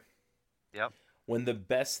argument here. Yep. When the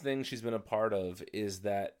best thing she's been a part of is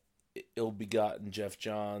that ill-begotten Jeff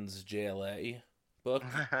Johns JLA book,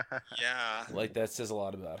 Yeah. like, that says a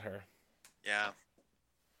lot about her. Yeah.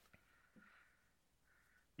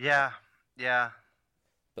 Yeah. Yeah.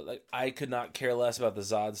 But, like, I could not care less about the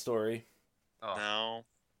Zod story. Oh. No.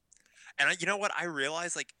 And you know what? I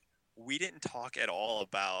realized, like, we didn't talk at all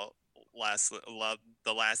about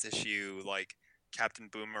the last issue, like, Captain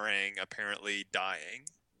Boomerang apparently dying.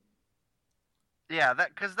 Yeah,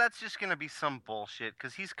 because that's just gonna be some bullshit.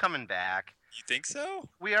 Because he's coming back. You think so?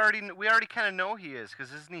 We already kind of know he is.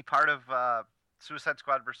 Because isn't he part of Suicide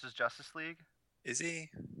Squad versus Justice League? Is he?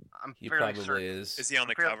 I'm He fairly probably certain. is. Is he on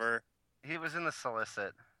the Fair- cover? He was in the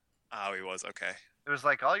solicit. Oh, he was. Okay. It was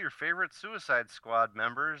like all your favorite Suicide Squad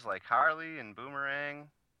members, like Harley and Boomerang.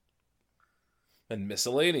 And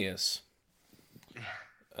miscellaneous.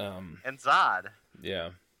 And Zod. Yeah.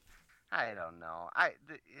 I don't know. I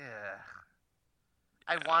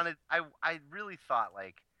really thought,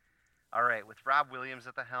 like, all right, with Rob Williams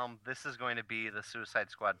at the helm, this is going to be the Suicide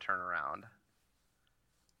Squad turnaround.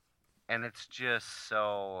 And it's just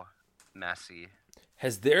so messy.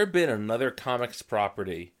 Has there been another comics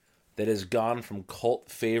property that has gone from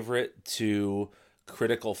cult favorite to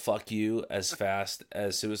critical fuck you as fast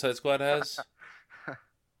as Suicide Squad has?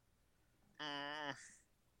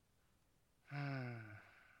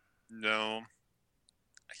 No.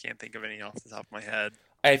 I can't think of any off the top of my head.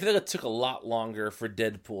 I feel like it took a lot longer for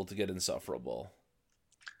Deadpool to get insufferable.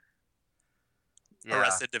 Yeah.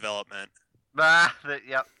 Arrested Development.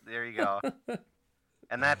 Yep, there you go.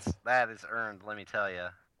 And that is earned, let me tell you.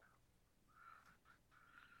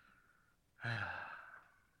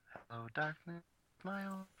 Hello, darkness, my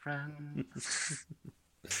old friend.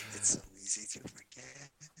 It's so easy to forget.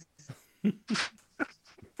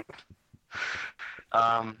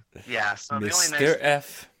 Yeah, so the only Mr.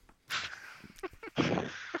 F.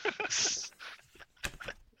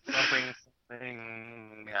 something,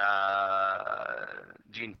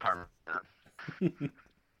 Gene Parmesan.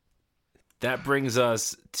 That brings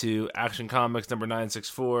us to Action Comics number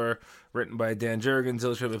 964, written by Dan Jurgens,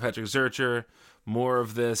 illustrated by Patrick Zurcher. More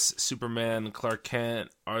of this. Superman, Clark Kent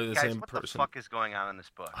are the Guys, same what person. the fuck is going on in this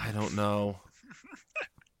book? I don't know.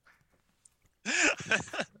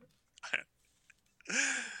 This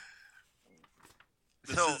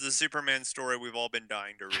So- is the Superman story we've all been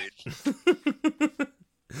dying to read.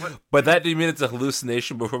 By that, do you mean it's a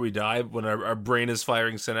hallucination before we die, when our brain is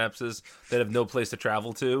firing synapses that have no place to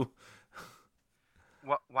travel to?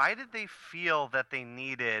 why did they feel that they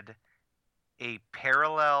needed a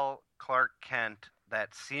parallel Clark Kent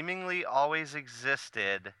that seemingly always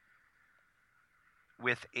existed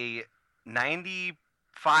with a 95%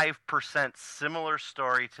 similar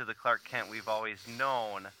story to the Clark Kent we've always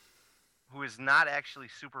known, who is not actually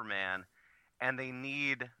Superman, and they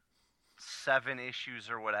need 7 issues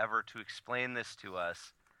or whatever to explain this to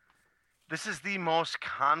us? This is the most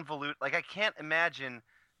convoluted. Like, I can't imagine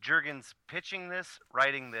Jurgens pitching this,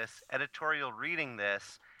 writing this, editorial reading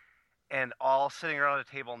this, and all sitting around a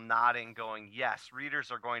table nodding, going, yes,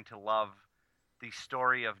 readers are going to love the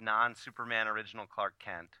story of non-Superman original Clark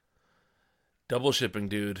Kent. Double shipping,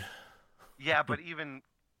 dude. Yeah, but even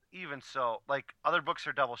so, like, other books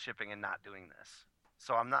are double shipping and not doing this.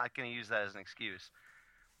 So I'm not going to use that as an excuse.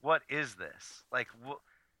 What is this? Like,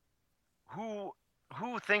 who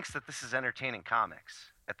thinks that this is entertaining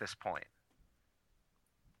comics at this point?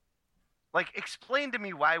 Like, explain to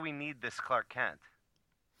me why we need this Clark Kent.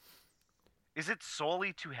 Is it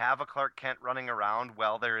solely to have a Clark Kent running around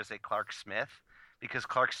while there is a Clark Smith? Because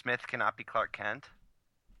Clark Smith cannot be Clark Kent?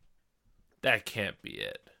 That can't be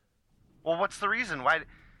it. Well, what's the reason? Why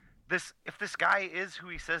this? If this guy is who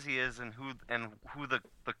he says he is, and who the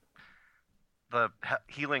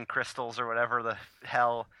healing crystals or whatever the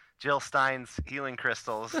hell, Jill Stein's healing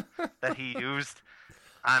crystals that he used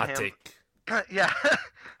on Hot him. take. Yeah,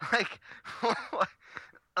 like,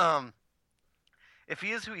 if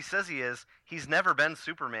he is who he says he is, he's never been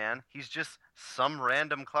Superman. He's just some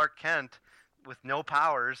random Clark Kent with no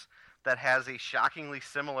powers that has a shockingly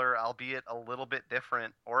similar, albeit a little bit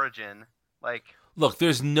different, origin. Like, look,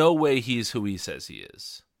 there's no way he's who he says he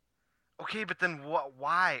is. Okay, but then what?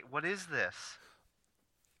 Why? What is this?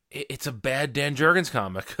 It's a bad Dan Jurgens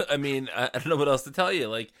comic. I mean, I don't know what else to tell you.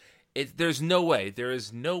 Like, there's no way. There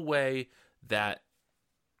is no way that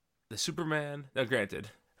the Superman. Now, granted,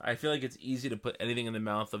 I feel like it's easy to put anything in the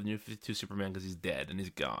mouth of New 52 Superman because he's dead and he's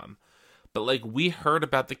gone. But, like, we heard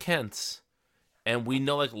about the Kents, and we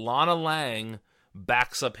know, like, Lana Lang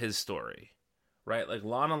backs up his story, right? Like,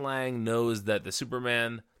 Lana Lang knows that the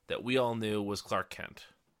Superman that we all knew was Clark Kent.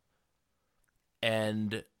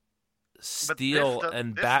 And Steel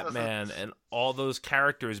and Batman and all those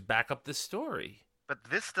characters back up this story. But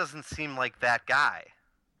this doesn't seem like that guy.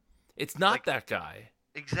 It's not that guy.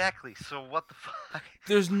 Exactly. So what the fuck?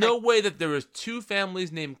 There's no way that there was 2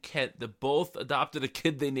 families named Kent that both adopted a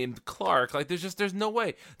kid they named Clark. Like, there's no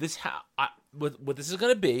way. What this is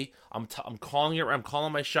gonna be? I'm calling it. I'm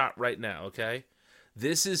calling my shot right now. Okay.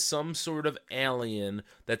 This is some sort of alien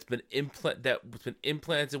that's been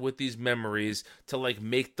implanted with these memories to, like,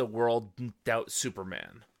 make the world doubt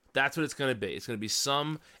Superman. That's what it's going to be. It's going to be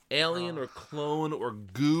some alien or clone or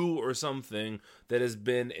goo or something that has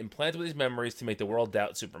been implanted with these memories to make the world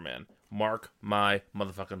doubt Superman. Mark my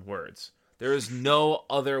motherfucking words. There is no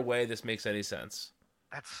other way this makes any sense.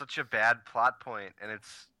 That's such a bad plot point, and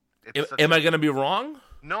Am I going to be wrong?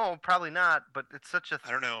 No, probably not, but it's such a...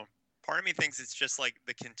 I don't know. Part of me thinks it's just like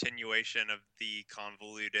the continuation of the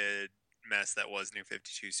convoluted mess that was New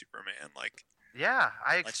 52 Superman. Like, yeah,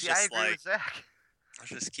 I agree with Zach. Let's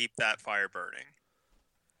just keep that fire burning.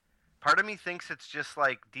 Part of me thinks it's just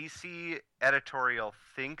like DC editorial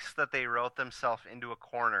thinks that they wrote themselves into a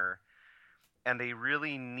corner, and they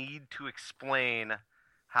really need to explain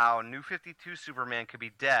how New 52 Superman could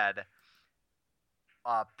be dead.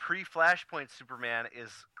 Pre-Flashpoint Superman is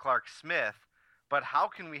Clark Smith. But how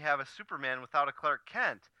can we have a Superman without a Clark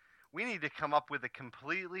Kent? We need to come up with a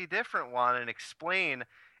completely different one and explain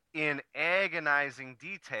in agonizing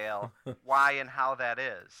detail why and how that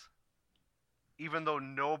is. Even though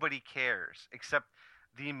nobody cares, except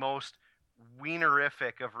the most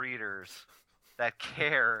wienerific of readers that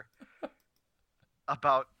care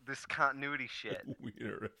about this continuity shit.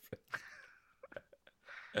 Wienerific.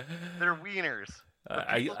 They're wieners.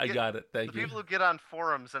 I got it. Thank you. People who get on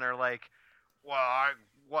forums and are like, well,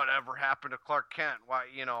 whatever happened to Clark Kent? Why,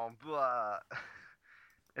 blah.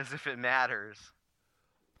 As if it matters.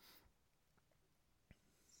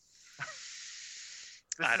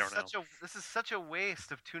 I don't know. This is such a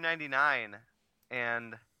waste of $2.99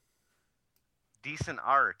 and decent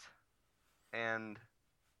art. And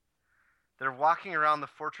they're walking around the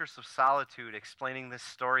Fortress of Solitude explaining this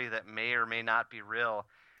story that may or may not be real.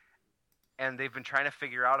 And they've been trying to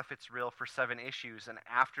figure out if it's real for 7 issues. And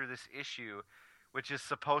after this issue, which is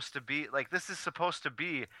supposed to be, like, this is supposed to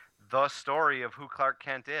be the story of who Clark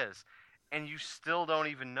Kent is. And you still don't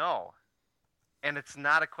even know. And it's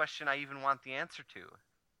not a question I even want the answer to.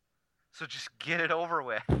 So just get it over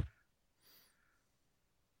with.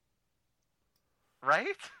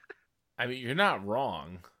 Right? I mean, you're not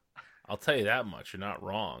wrong. I'll tell you that much. You're not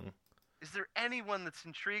wrong. Is there anyone that's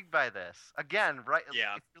intrigued by this? Again, right?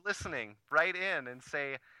 Yeah. If you're listening, write in and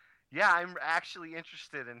say, yeah, I'm actually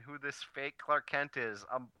interested in who this fake Clark Kent is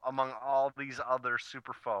among all these other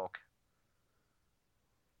super folk.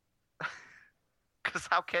 Because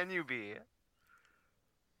how can you be?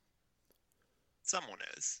 Someone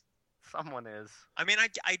is. Someone is. I mean,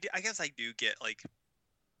 I guess I do get, like,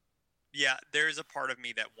 yeah, there's a part of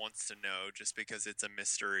me that wants to know just because it's a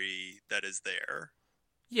mystery that is there.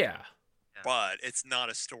 Yeah. Yeah. But it's not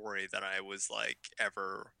a story that I was, like,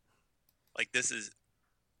 ever... Like, this is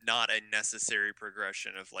not a necessary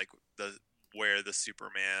progression of, like, where the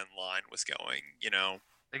Superman line was going, you know?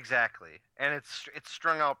 Exactly. And it's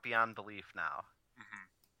strung out beyond belief now. Mm-hmm.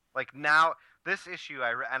 Like, now, this issue,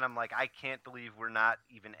 and I'm like, I can't believe we're not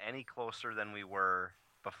even any closer than we were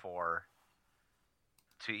before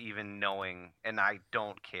to even knowing, and I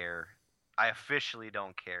don't care. I officially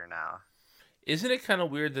don't care now. Isn't it kind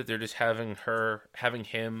of weird that they're just having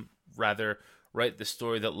him rather write the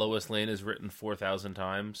story that Lois Lane has written 4,000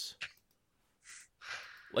 times?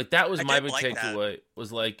 Like, that was my big takeaway.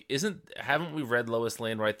 Was like, haven't we read Lois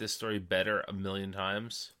Lane write this story better a million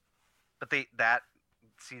times? But that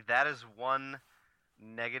is one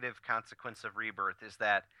negative consequence of Rebirth, is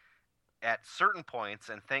that at certain points,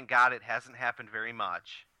 and thank God it hasn't happened very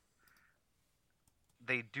much,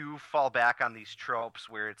 they do fall back on these tropes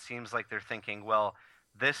where it seems like they're thinking, well,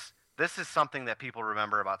 this is something that people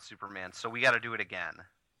remember about Superman, so we got to do it again,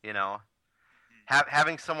 you know?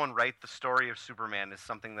 Having someone write the story of Superman is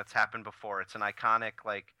something that's happened before. It's an iconic,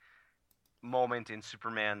 like, moment in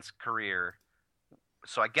Superman's career.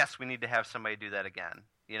 So I guess we need to have somebody do that again,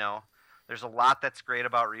 you know? There's a lot that's great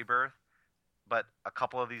about Rebirth, but a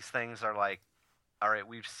couple of these things are like, all right,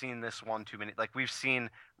 we've seen this one too many. Like, we've seen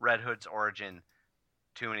Red Hood's origin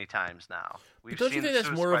too many times now. But don't you think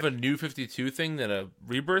that's more of a New 52 thing than a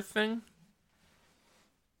Rebirth thing?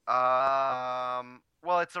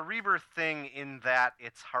 Well, it's a Rebirth thing in that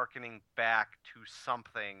it's hearkening back to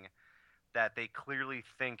something that they clearly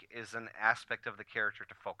think is an aspect of the character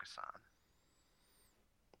to focus on.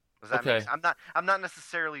 Does that make sense? I'm not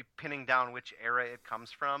necessarily pinning down which era it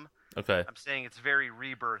comes from. Okay. I'm saying it's very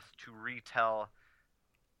Rebirth to retell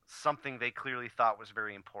something they clearly thought was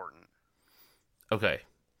very important. Okay.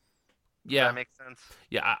 Yeah. Does that make sense?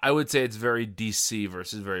 Yeah, I would say it's very DC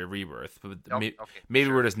versus very Rebirth. But maybe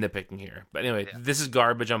sure. we're just nitpicking here. But anyway, Yeah. This is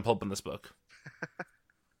garbage. I'm pulping this book.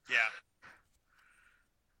 Yeah.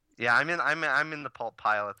 Yeah, I'm in the pulp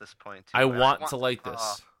pile at this point too. I want to like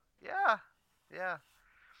this. Yeah.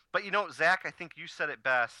 But you know, Zach, I think you said it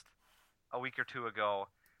best a week or two ago.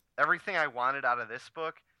 Everything I wanted out of this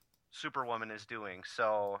book, Superwoman is doing.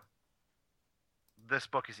 So this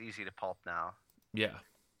book is easy to pulp now. Yeah.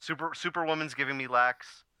 Superwoman's giving me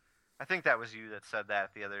Lex. I think that was you that said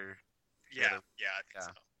that the other. Yeah, I think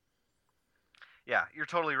so. Yeah, you're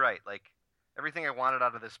totally right. Like, everything I wanted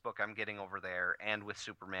out of this book, I'm getting over there, and with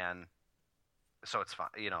Superman. So it's fine,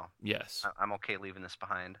 you know. Yes. I'm okay leaving this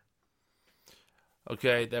behind.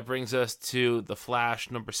 Okay, that brings us to The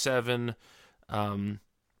Flash, number 7. The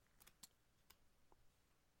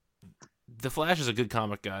Flash is a good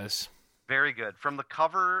comic, guys. Very good. From the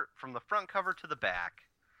front cover to the back,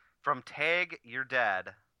 from tag "You're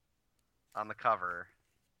Dead" on the cover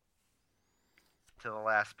to the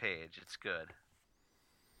last page, it's good.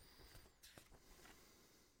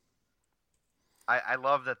 I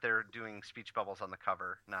love that they're doing speech bubbles on the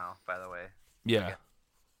cover now, by the way. Yeah.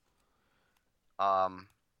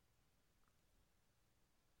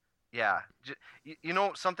 Yeah. You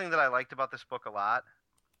know, something that I liked about this book a lot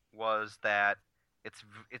was that it's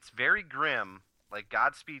very grim. Like,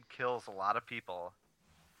 Godspeed kills a lot of people,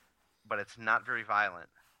 but it's not very violent.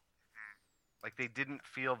 Like, they didn't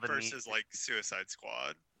feel the need. Versus, like, Suicide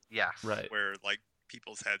Squad. Yes. Right. Where, like,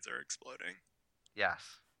 people's heads are exploding.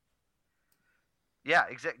 Yes. Yeah,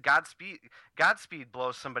 Godspeed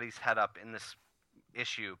blows somebody's head up in this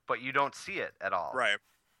issue, but you don't see it at all. Right.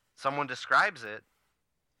 Someone describes it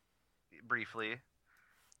briefly,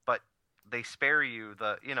 but they spare you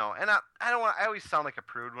and I always sound like a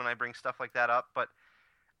prude when I bring stuff like that up, but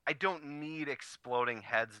I don't need exploding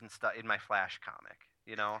heads and stuff in my Flash comic,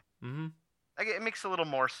 you know? Mm-hmm. Like, it makes a little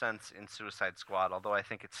more sense in Suicide Squad, although I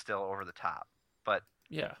think it's still over the top. But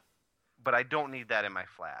yeah. But I don't need that in my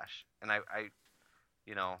Flash. And I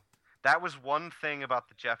that was one thing about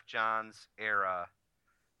the Jeff Johns era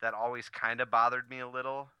that always kind of bothered me a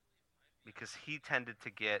little, because he tended to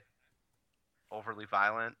get overly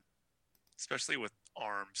violent, especially with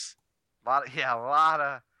arms. A lot of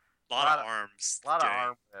arms. A lot of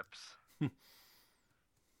arm whips.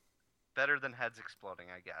 better than heads exploding,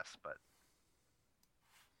 I guess. But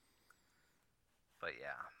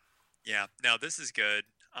yeah. Yeah, no, this is good.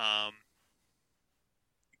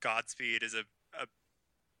 Godspeed is a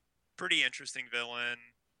pretty interesting villain.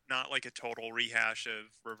 Not like a total rehash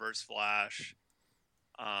of Reverse Flash.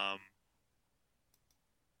 And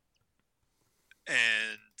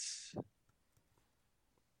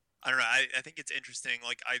I don't know. I think it's interesting.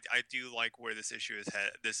 Like I do like where this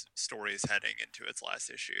this story is heading into its last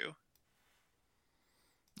issue.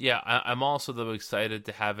 Yeah, I'm also though excited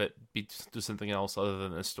to have it do something else other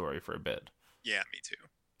than this story for a bit. Yeah, me too.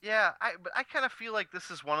 Yeah, but I kind of feel like this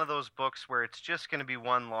is one of those books where it's just going to be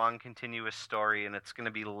one long continuous story, and it's going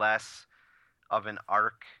to be less of an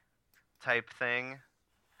arc type thing.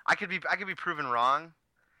 I could be proven wrong,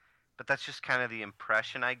 but that's just kind of the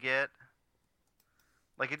impression I get.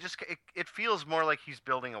 Like it feels more like he's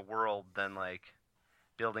building a world than like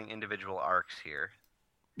building individual arcs here.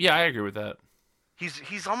 Yeah, I agree with that.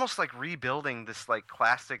 He's almost like rebuilding this like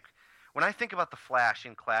classic. When I think about the Flash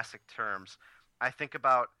in classic terms, I think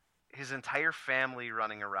about his entire family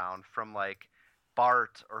running around from like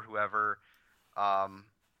Bart or whoever, all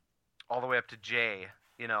the way up to Jay,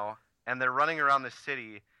 and they're running around the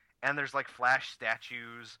city, and there's like Flash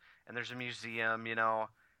statues, and there's a museum,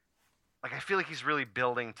 Like I feel like he's really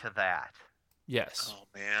building to that. Yes. Oh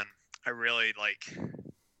man, I really like.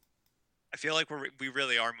 I feel like we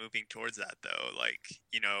really are moving towards that though. Like,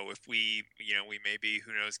 if we maybe,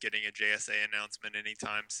 who knows, getting a JSA announcement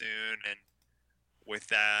anytime soon, and with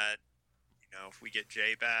that, if we get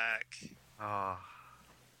Jay back,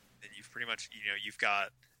 then you've pretty much, you've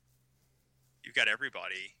got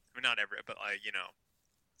everybody. I mean, not but like,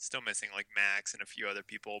 still missing like Max and a few other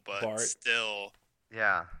people, but Bart. Still.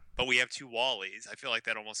 Yeah. But we have two Wallies. I feel like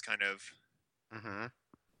that almost kind of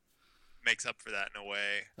makes up for that in a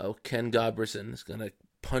way. Oh, Ken Goberson is gonna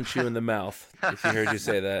punch you in the mouth if he heard you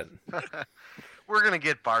say that. We're gonna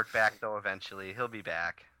get Bart back though eventually. He'll be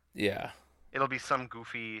back. Yeah. It'll be some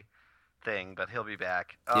goofy thing, but he'll be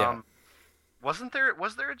back. Yeah. Was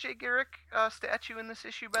there a Jay Garrick statue in this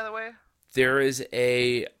issue, by the way? There is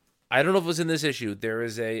I don't know if it was in this issue. There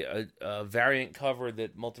is a variant cover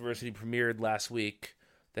that Multiversity premiered last week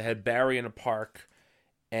that had Barry in a park,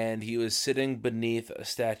 and he was sitting beneath a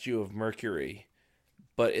statue of Mercury,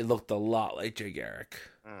 but it looked a lot like Jay Garrick.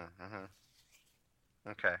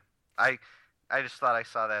 Okay. I just thought I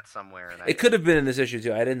saw that somewhere. And it could have been in this issue,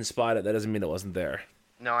 too. I didn't spot it. That doesn't mean it wasn't there.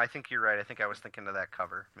 No, I think you're right. I think I was thinking of that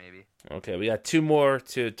cover, maybe. Okay, we got two more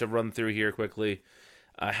to run through here quickly.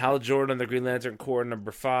 Hal Jordan, The Green Lantern Corps,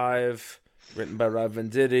 number 5, written by Rob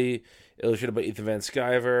Venditti, illustrated by Ethan Van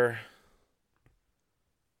Sciver.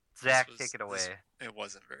 Zach, take it away. It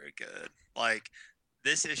wasn't very good. Like,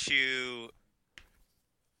 this issue,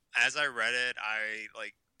 as I read it,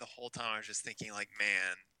 the whole time I was just thinking, like,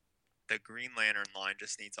 man, the Green Lantern line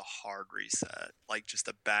just needs a hard reset. Like, just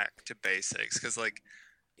a back to basics. Because, like...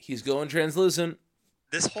 He's going translucent.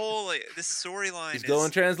 This whole, this storyline He's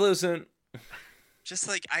going translucent. Just,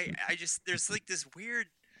 like, I just... There's, like, this weird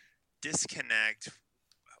disconnect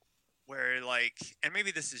where, like... And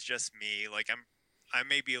maybe this is just me. Like, I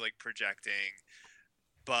may be, like, projecting...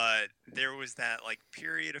 But there was that, like,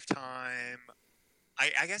 period of time...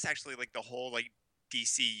 I guess, actually, like, the whole, like,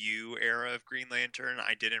 DCU era of Green Lantern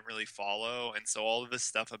I didn't really follow, and so all of this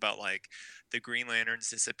stuff about like the Green Lanterns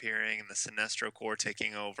disappearing and the Sinestro Corps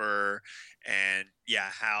taking over, and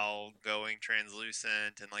Hal going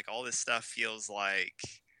translucent, and like all this stuff feels like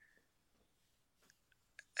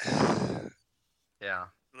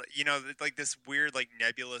like this weird like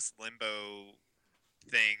nebulous limbo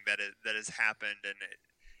thing that has happened, and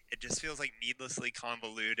it just feels like needlessly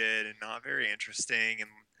convoluted and not very interesting, and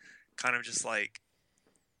kind of just like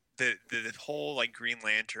the whole like Green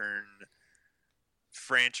Lantern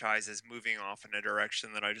franchise is moving off in a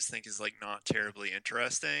direction that I just think is like not terribly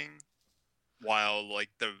interesting, while like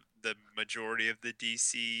the majority of the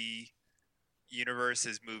DC universe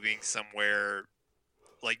is moving somewhere,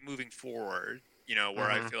 like moving forward,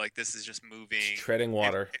 where I feel like this is just moving, it's treading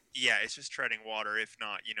water. It's just treading water, if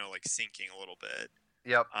not like sinking a little bit.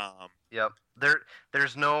 Yep. Yep.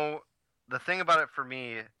 There's no. The thing about it for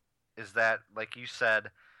me is that, like you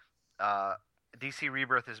said, DC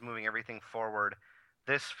Rebirth is moving everything forward.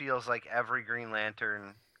 This feels like every Green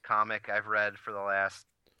Lantern comic I've read for the last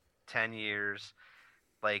 10 years.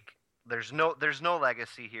 Like, there's no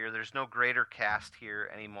legacy here. There's no greater cast here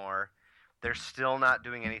anymore. They're still not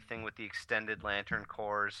doing anything with the extended Lantern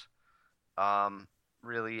Corps,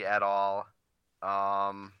 really at all.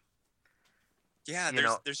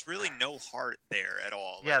 There's really no heart there at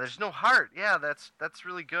all. Yeah, there's no heart. Yeah, that's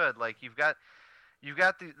really good. Like, you've got you've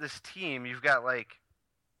got this team. You've got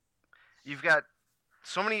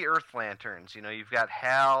so many Earth Lanterns. You know, you've got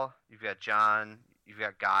Hal, you've got John, you've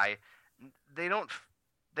got Guy. They don't.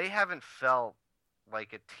 They haven't felt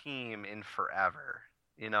like a team in forever.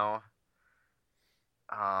 You know.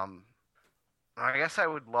 I guess I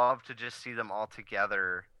would love to just see them all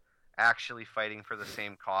together, actually fighting for the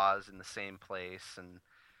same cause in the same place, and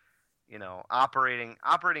operating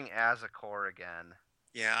as a core again.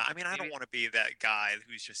 Yeah, I mean, I don't Maybe- want to be that guy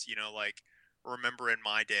who's just, like, remembering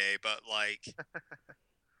my day, but like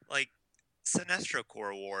Sinestro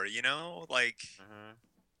Corps War, like Mhm.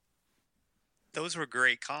 those were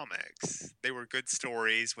great comics. They were good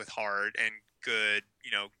stories with heart and good,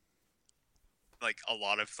 like a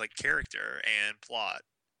lot of like character and plot.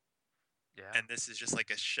 Yeah. And this is just like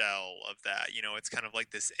a shell of that. It's kind of like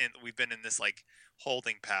this, and we've been in this like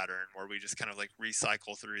holding pattern where we just kind of like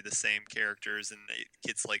recycle through the same characters, and it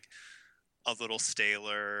gets like a little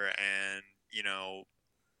staler, and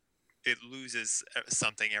it loses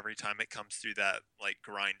something every time it comes through that like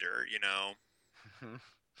grinder.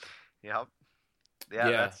 Yep. Yeah,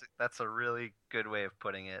 Yeah. that's a really good way of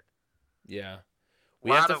putting it. Yeah. We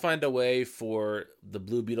have Lot to of- find a way for the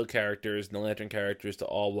Blue Beetle characters and the Lantern characters to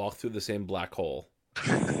all walk through the same black hole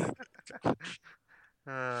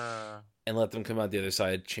and let them come out the other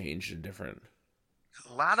side changed and different.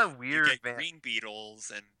 A lot of You weird get green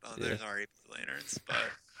beetles, and there's already blue lanterns,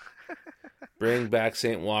 but Bring back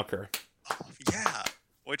Saint Walker. yeah.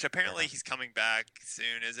 Which apparently he's coming back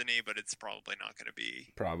soon, isn't he? But it's probably not going to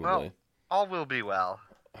be. Probably. Well, all will be well.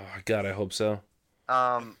 Oh, God, I hope so.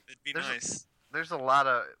 It'd be there's a- nice. There's a lot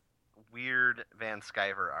of weird Van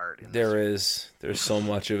Sciver art in There this. is. There's so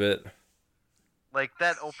much of it. Like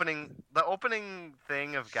the opening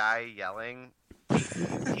thing of Guy yelling.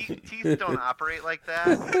 Teeth don't operate like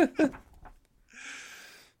that.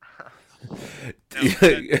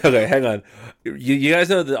 Okay, hang on. You guys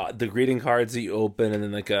know the greeting cards that you open and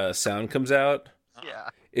then like a sound comes out? Yeah.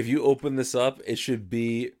 If you open this up, it should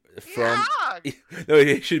be from Yeah! no,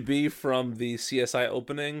 it should be from the CSI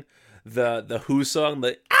opening, the Who song,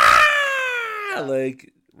 like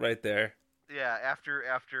right there. Yeah, after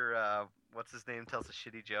what's his name tells a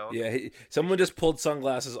shitty joke. Yeah, someone just pulled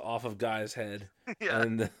sunglasses off of Guy's head, Yeah.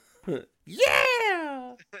 and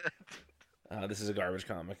yeah. This is a garbage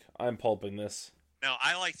comic. I'm pulping this. Now,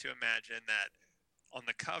 I like to imagine that on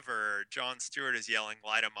the cover, Jon Stewart is yelling,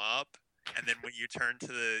 "Light 'em up," and then when you turn to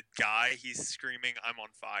the guy, he's screaming, "I'm on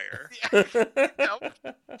fire."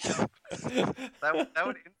 That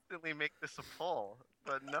would instantly make this a pull,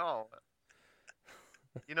 but no.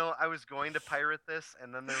 I was going to pirate this,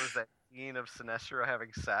 and then there was that scene of Sinestro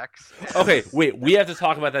having sex. Okay, wait. We have to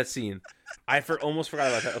talk about that scene. Almost forgot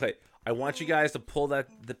about that. Okay, I want you guys to pull that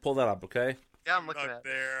up. Okay. Yeah, I'm looking Up at it.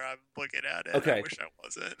 there, I'm looking at it. Okay. I wish I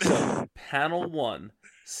wasn't. So, panel 1,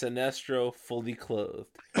 Sinestro fully clothed.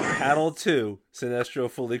 Panel 2, Sinestro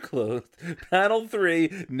fully clothed. Panel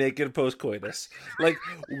 3, naked post-coitus. Like,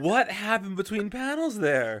 what happened between panels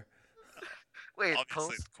there? Wait, Obviously,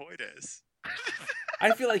 post. it's coitus.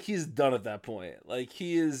 I feel like he's done at that point. Like,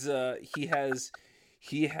 he is, he has,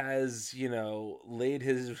 laid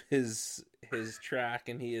his track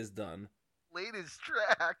and he is done. Laid his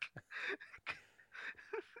track.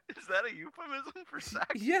 Is that a euphemism for sex?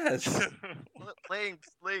 Yes. laying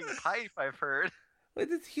pipe, I've heard.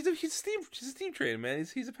 He's a steam train, man.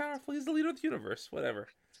 He's the leader of the universe. Whatever.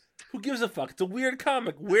 Who gives a fuck? It's a weird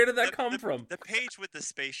comic. Where did that come from? The page with the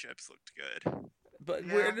spaceships looked good. But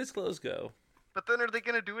Yeah. where did his clothes go? But then are they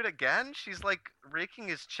gonna do it again? She's like raking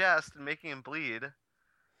his chest and making him bleed.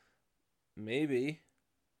 Maybe.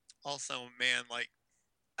 Also, man, like,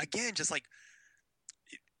 again, just like,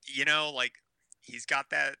 like, he's got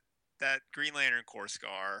that Green Lantern Corps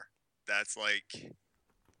scar. That's like,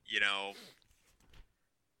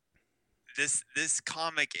 this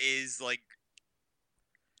comic is like,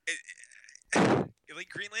 like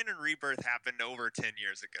Green Lantern Rebirth happened over 10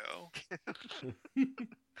 years ago.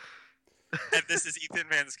 And this is Ethan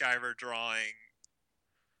Van Sciver drawing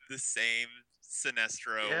the same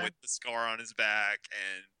Sinestro Yeah. with the scar on his back,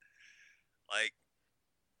 and like,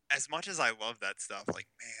 as much as I love that stuff, like,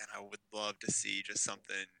 man, I would love to see just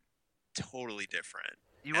something totally different.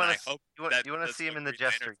 You And want I to hope you want that you want to that's see him what in the Green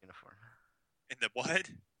jester Lantern- uniform. In the what?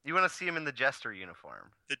 You want to see him in the jester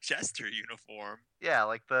uniform. The Jester uniform. Yeah,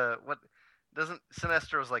 like what doesn't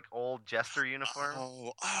Sinestro's like old jester uniform?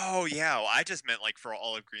 Oh, yeah. Well, I just meant like for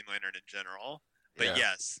all of Green Lantern in general. But Yeah.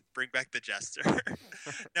 yes, bring back the Jester.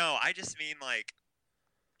 No, I just mean like,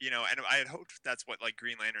 and I had hoped that's what like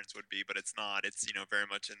Green Lanterns would be, but it's not. It's very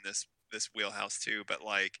much in this wheelhouse too. But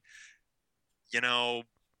like,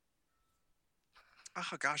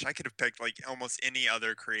 Oh gosh, I could have picked like almost any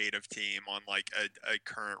other creative team on like a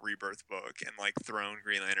current Rebirth book and like thrown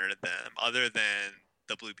Green Lantern at them, other than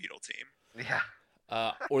the Blue Beetle team. Yeah.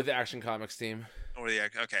 Or the Action Comics team. Or the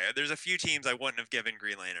okay, there's a few teams I wouldn't have given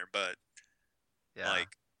Green Lantern, but Yeah.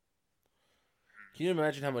 like, Can you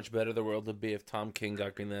imagine how much better the world would be if Tom King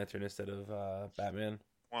got Green Lantern instead of Batman?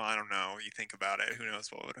 well, I don't know. You think about it, who knows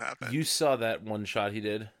what would happen? You saw that one shot he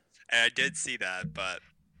did. And I did see that, but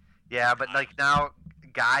Yeah, but like now,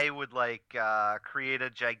 Guy would like create a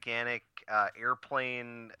gigantic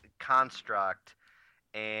airplane construct,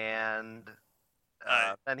 and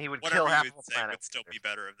then he would kill whatever half you the would say planet. would still be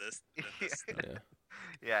better of this. Than this. Yeah.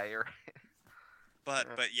 Yeah, you're right.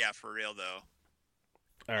 But yeah, for real though.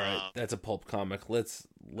 All right, that's a pulp comic. Let's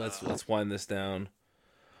wind this down.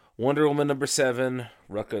 Wonder Woman #7,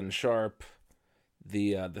 Rucka and Sharp,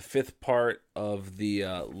 the fifth part of the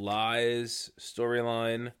Lies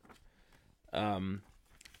storyline.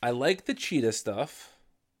 I like the cheetah stuff.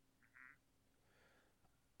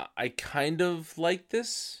 I kind of like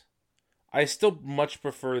this. I still much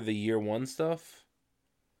prefer the year one stuff,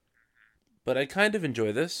 but I kind of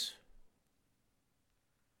enjoy this.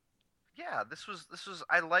 Yeah, this was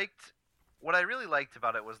I liked what I really liked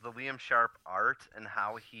about it was the Liam Sharp art and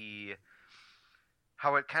how it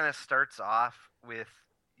kind of starts off with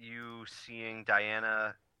you seeing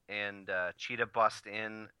Diana and Cheetah bust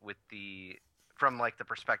in with from like the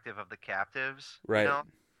perspective of the captives, Right. You know?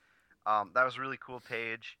 That was a really cool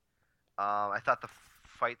page. I thought the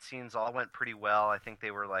fight scenes all went pretty well. I think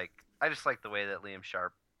they were like I just like the way that Liam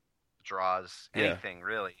Sharp draws anything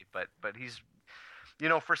really, but he's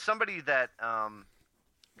for somebody that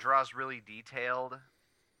draws really detailed,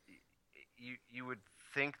 you would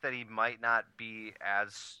think that he might not be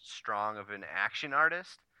as strong of an action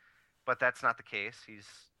artist, but that's not the case. He's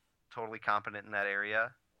totally competent in that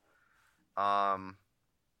area. I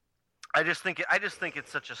just think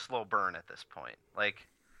it's such a slow burn at this point. Like,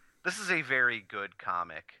 this is a very good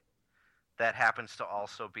comic that happens to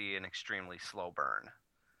also be an extremely slow burn.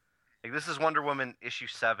 Like, this is Wonder Woman issue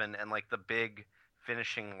 7, and like the big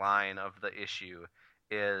finishing line of the issue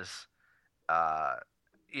is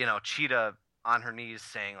Cheetah on her knees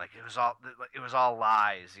saying like it was all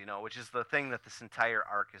lies, which is the thing that this entire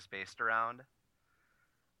arc is based around,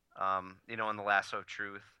 in the lasso of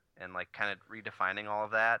truth, and like kind of redefining all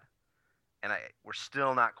of that. And we're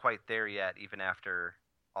still not quite there yet, even after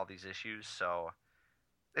all these issues. So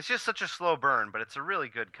it's just such a slow burn, but it's a really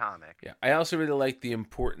good comic. Yeah, I also really like the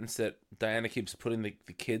importance that Diana keeps putting the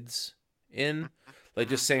kids in, like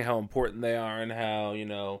just saying how important they are and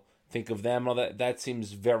how think of them and all that. That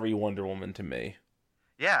seems very Wonder Woman to me.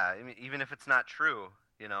 Yeah, I mean, even if it's not true,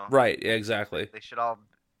 Right? Yeah, exactly. They should all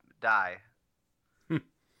die because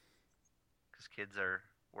kids are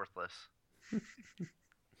worthless.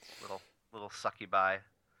 little succubi.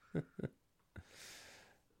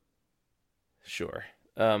 Sure.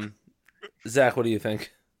 Zach, what do you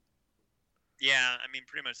think? Yeah, I mean,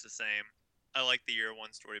 pretty much the same. I like the year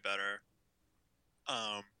one story better.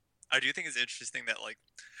 I do think it's interesting that like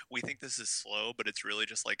we think this is slow, but it's really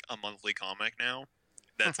just like a monthly comic now.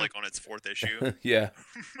 That's like on its 4th issue. Yeah.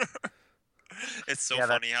 It's so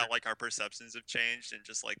funny how like our perceptions have changed in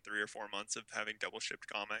just like 3 or 4 months of having double shipped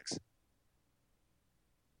comics.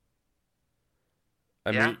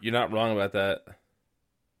 I mean, you're not wrong about that.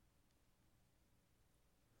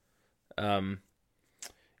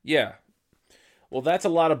 Yeah. Well, that's a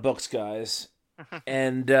lot of books, guys.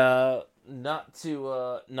 And not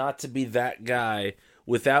to be that guy,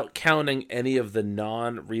 without counting any of the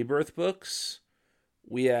non-Rebirth books,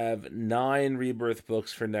 we have 9 Rebirth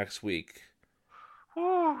books for next week.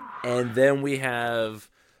 And then we have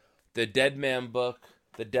the Dead Man book,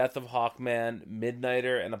 The Death of Hawkman,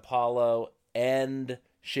 Midnighter and Apollo, and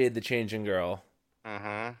Shade the Changing Girl.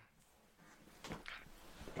 Mm-hmm.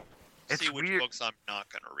 See which books I'm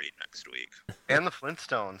not going to read next week. And the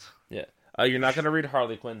Flintstones. Yeah. You're not going to read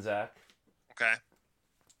Harley Quinn, Zach. Okay.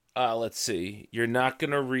 Let's see. You're not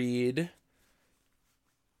going to read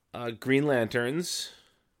Green Lanterns.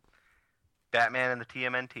 Batman and the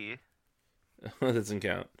TMNT. That doesn't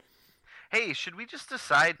count. Hey, should we just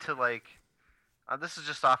decide to like... this is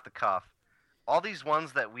just off the cuff. All these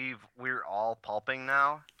ones that we're all pulping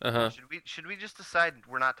now. Uh-huh. Should we just decide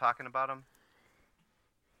we're not talking about them?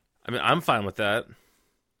 I mean, I'm fine with that.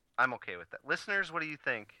 I'm okay with that. Listeners, what do you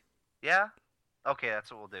think? Yeah? Okay,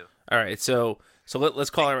 that's what we'll do. All right, so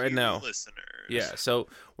let's call it right now. Listeners. Yeah, so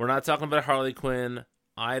we're not talking about Harley Quinn,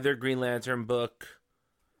 either Green Lantern book,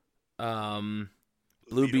 Blue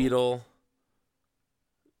Beetle,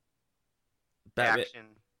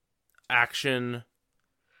 Action.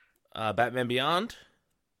 Batman Beyond.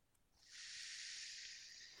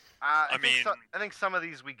 I mean- think some of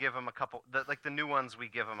these we give them a couple. The new ones we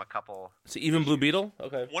give them a couple. So even Blue Beetle.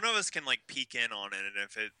 Okay. One of us can like peek in on it, and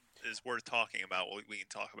if it is worth talking about, we can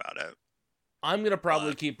talk about it. I'm gonna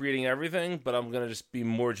probably keep reading everything, but I'm gonna just be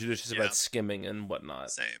more judicious about skimming and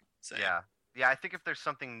whatnot. Same. Yeah. I think if there's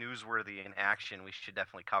something newsworthy in action, we should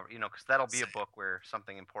definitely cover. Because that'll be a book where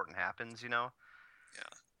something important happens. Yeah.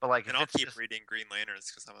 But like, And if I'll it's keep just... reading Green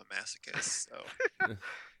Lanterns because I'm a masochist. So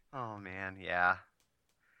Oh man, yeah.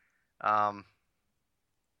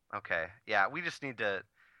 Okay, yeah. We just need to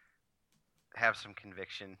have some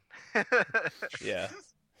conviction. Yeah.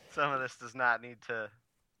 Some of this does not need to.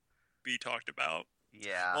 be talked about.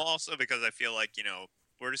 Yeah. Well, also because I feel like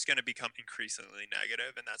we're just going to become increasingly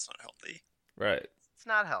negative, and that's not healthy. Right. It's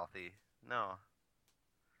not healthy. No.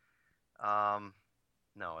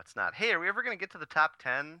 No, it's not. Hey, are we ever gonna get to the top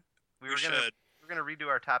 10? We should. We're gonna redo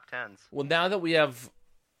our top 10s. Well, now that we have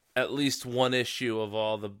at least one issue of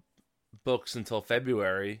all the books until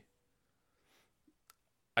February,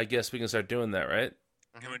 I guess we can start doing that, right?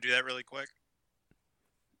 Can we do that really quick?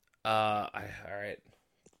 All right.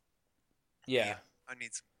 Yeah. I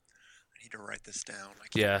need to write this down.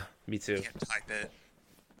 Yeah, me I too. can't type it.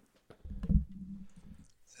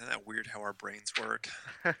 Isn't that weird how our brains work?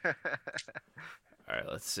 All right,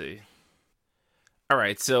 let's see. All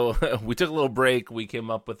right, so we took a little break. We came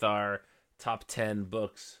up with our top 10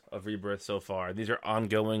 books of Rebirth so far. These are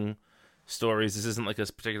ongoing stories. This isn't like a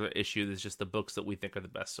particular issue. This is just the books that we think are the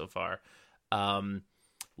best so far.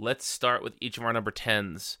 Let's start with each of our number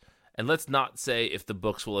 10s. And let's not say if the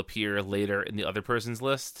books will appear later in the other person's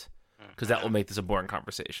list, because that will make this a boring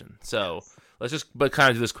conversation. So let's just kind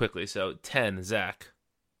of do this quickly. So 10, Zach.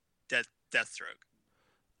 Deathstroke.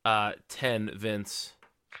 10, Vince.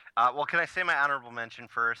 Well, can I say my honorable mention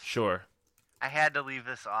first? Sure. I had to leave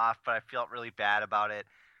this off, but I felt really bad about it.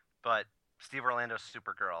 But Steve Orlando's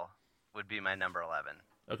Supergirl would be my number 11.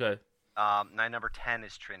 Okay. My number 10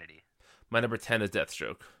 is Trinity. My number 10 is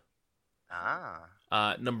Deathstroke.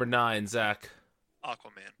 Number 9, Zach.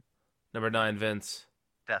 Aquaman. Number 9, Vince.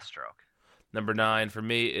 Deathstroke. Number 9 for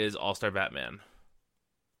me is All-Star Batman.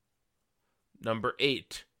 Number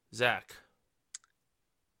 8, Zach.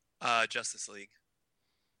 Justice League.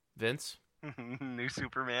 Vince. New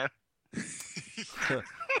Superman.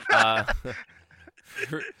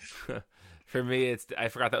 For me, it's I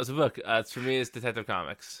forgot that was a book. For me, it's Detective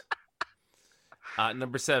Comics.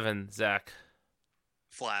 Number 7, Zach.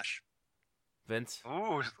 Flash. Vince.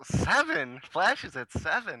 Ooh, 7. Flash is at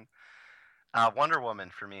 7. Wonder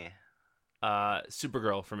Woman for me.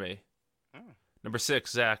 Supergirl for me. Number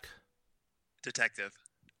 6, Zach. Detective.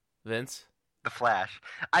 Vince. The Flash.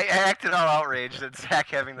 I acted all outraged at Zach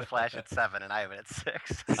having the Flash at 7, and I have it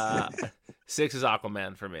at 6. 6 is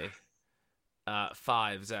Aquaman for me.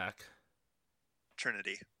 5, Zach.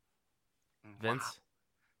 Trinity. Vince.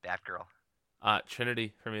 Batgirl.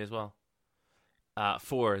 Trinity for me as well.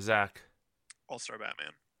 4, Zach. All-Star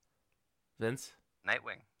Batman. Vince.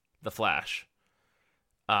 Nightwing. The Flash.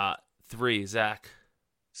 3, Zach.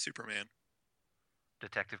 Superman.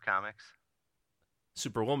 Detective Comics.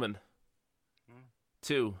 Superwoman.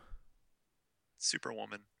 2,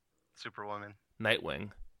 Superwoman. Superwoman. Nightwing.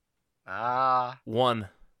 1.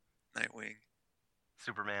 Nightwing.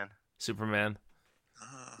 Superman. Superman.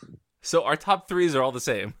 Ah. So our top 3s are all the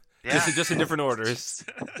same. Yeah. Just in different orders.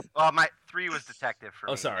 Well, my 3 was Detective for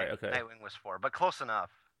me. Oh, sorry. Okay. Nightwing was 4, but close enough.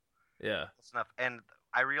 Yeah. Close enough. And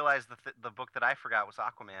I realized the book that I forgot was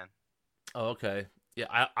Aquaman. Oh, okay.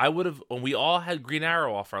 Yeah, I would have. When we all had Green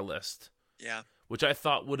Arrow off our list. Yeah. Which I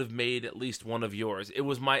thought would have made at least one of yours. It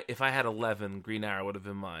was if I had 11, Green Arrow would have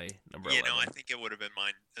been my number 11. I think it would have been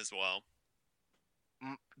mine as well.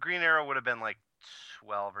 Green Arrow would have been like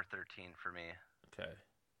 12 or 13 for me. Okay.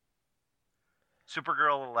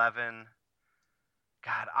 Supergirl 11.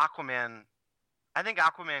 God, Aquaman. I think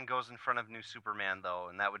Aquaman goes in front of New Superman though,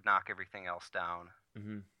 and that would knock everything else down.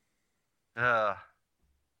 Mm-hmm.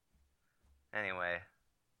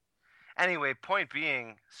 Anyway, point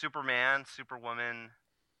being, Superman, Superwoman,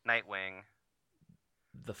 Nightwing,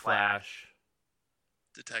 The Flash.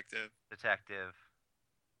 Detective.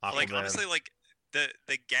 Aquaman. Like honestly, like the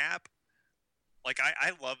gap. Like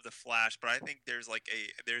I love the Flash, but I think there's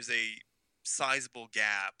a sizable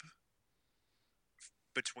gap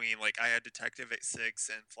between like I had Detective at 6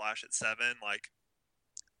 and Flash at 7. Like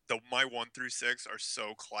my 1 through 6 are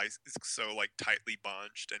so like tightly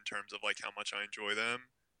bunched in terms of like how much I enjoy them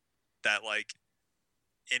that like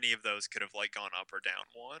any of those could have like gone up or down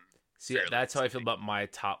 1. See, that's how I feel about my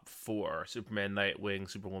top 4: Superman, Nightwing,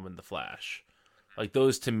 Superwoman, The Flash. Like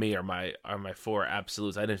those to me are my four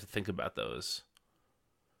absolutes. I didn't have to think about those.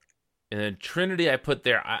 And then Trinity, I put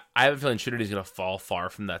there. I have a feeling Trinity's gonna fall far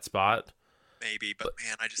from that spot. Maybe, but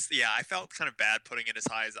man, I felt kind of bad putting it as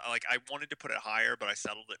high as I wanted to put it higher, but I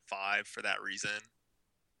settled at 5 for that reason.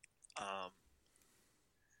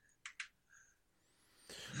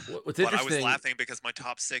 What's but interesting? I was laughing because my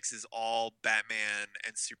top 6 is all Batman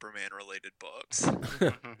and Superman related books.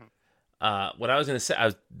 What I was going to say,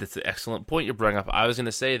 that's an excellent point you bring up. I was going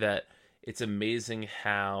to say that it's amazing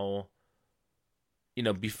how,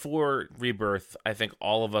 before Rebirth, I think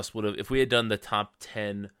all of us would have, if we had done the top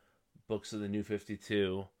 10 books of the New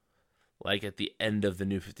 52, like at the end of the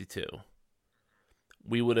New 52,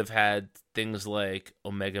 we would have had things like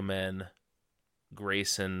Omega Men,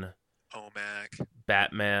 Grayson, OMAC,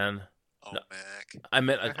 Batman. OMAC. No, I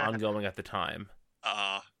meant like ongoing at the time.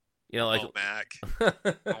 Like OMAC.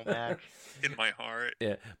 OMAC. In my heart.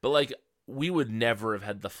 Yeah, but like we would never have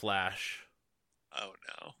had the Flash. Oh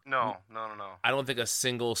No. I don't think a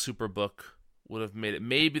single super book would have made it.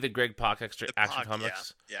 Maybe the Greg Pak extra Action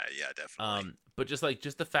Comics. Yeah, definitely. But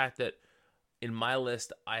just the fact that in my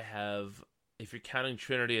list I have, if you're counting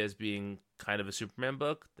Trinity as being kind of a Superman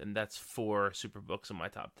book, then that's 4 super books in my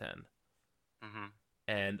top 10. Mm-hmm.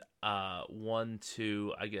 And 1,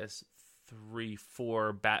 2, I guess 3,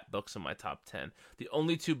 4 Bat books in my top 10. The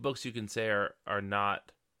only 2 books you can say are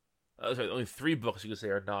not. Only 3 books you can say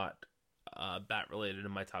are not Bat related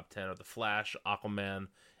in my top 10 are The Flash, Aquaman,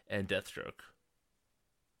 and Deathstroke.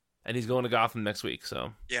 And he's going to Gotham next week,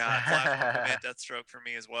 so. Yeah, Flash, Aquaman, Deathstroke for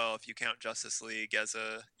me as well. If you count Justice League as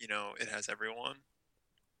it has everyone.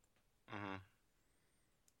 Mm-hmm.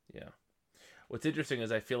 Yeah. What's interesting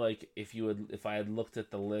is I feel like if I had looked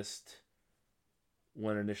at the list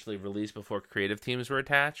when initially released before creative teams were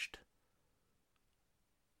attached,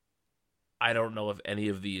 I don't know if any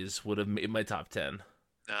of these would have made my top 10.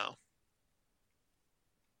 No.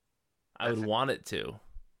 I would want it to.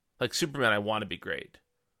 Like Superman, I want to be great.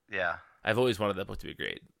 Yeah. I've always wanted that book to be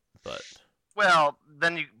great, but. Well,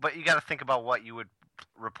 you got to think about what you would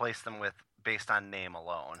replace them with based on name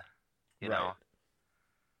alone. You know.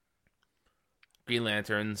 Green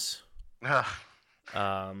Lanterns. Ugh.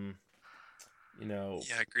 Yeah,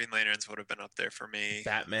 Green Lanterns would have been up there for me.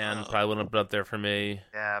 Batman probably wouldn't have been up there for me.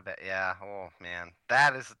 Yeah, but yeah. Oh man,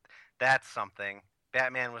 that's something.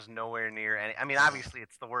 Batman was nowhere near any. I mean, obviously,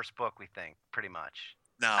 it's the worst book we think, pretty much.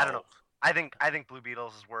 No, I don't know. I think Blue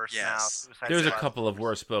Beetles is worse now. There's a couple of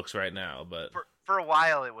worse books right now, but for a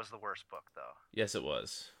while it was the worst book though. Yes, it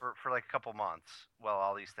was. For like a couple months while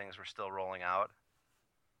all these things were still rolling out.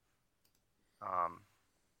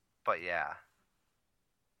 But yeah.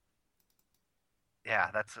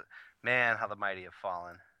 Yeah, that's man, how the mighty have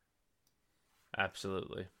fallen.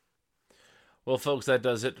 Absolutely. Well, folks, that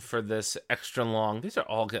does it for this extra long. These are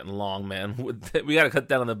all getting long, man. We got to cut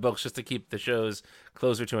down on the books just to keep the shows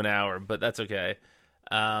closer to an hour, but that's okay.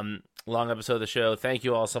 Long episode of the show. Thank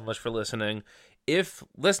you all so much for listening. If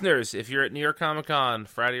you're at New York Comic Con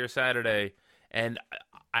Friday or Saturday, and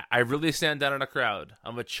I really stand out in a crowd.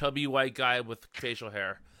 I'm a chubby white guy with facial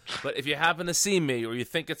hair. But if you happen to see me or you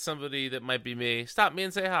think it's somebody that might be me, stop me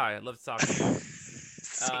and say hi. I'd love to talk to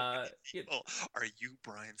you. Are you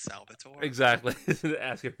Brian Salvatore? Exactly.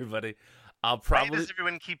 Ask everybody. I'll Why probably. does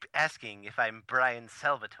everyone keep asking if I'm Brian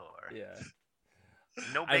Salvatore? Yeah.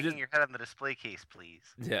 No banging your head on the display case, please.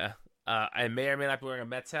 Yeah. I may or may not be wearing a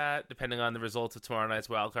Mets hat, depending on the results of tomorrow night's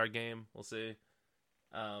wildcard game. We'll see.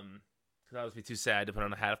 Because I would be too sad to put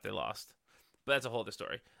on a hat if they lost. But that's a whole other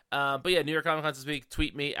story. But yeah, New York Comic Con this week.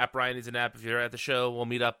 Tweet me at Brian Needs an App. If you're at the show, we'll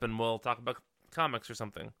meet up and we'll talk about comics or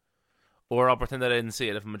something. Or I'll pretend that I didn't see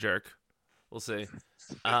it if I'm a jerk. We'll see.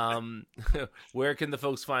 Where can the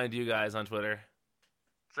folks find you guys on Twitter?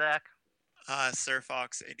 Zach?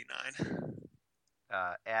 SirFox89.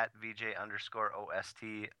 At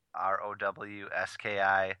VJ_OSTROWSKI.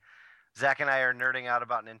 Zach and I are nerding out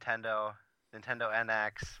about Nintendo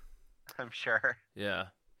NX, I'm sure. Yeah.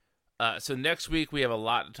 So next week we have a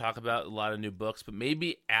lot to talk about, a lot of new books, but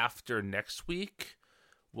maybe after next week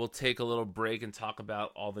we'll take a little break and talk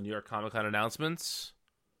about all the New York Comic Con announcements.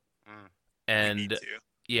 And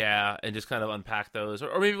yeah, and just kind of unpack those,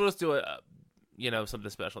 or maybe we'll just do something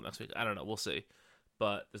special next week. I don't know, we'll see.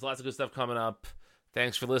 But there's lots of good stuff coming up.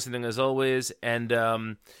 Thanks for listening as always.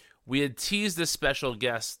 And we had teased this special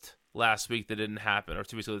guest last week that didn't happen, or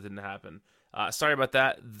 2 weeks ago that didn't happen. Sorry about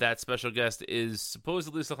that. That special guest is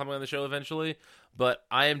supposedly still coming on the show eventually, but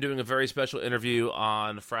I am doing a very special interview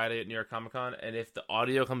on Friday at New York Comic Con, and if the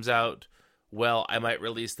audio comes out well, I might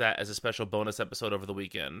release that as a special bonus episode over the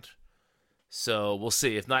weekend. So we'll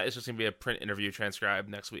see. If not, it's just going to be a print interview transcribed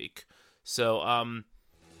next week. So,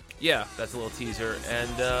 yeah, that's a little teaser. And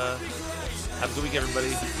have a good week, everybody.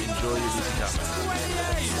 Enjoy your DC Comics.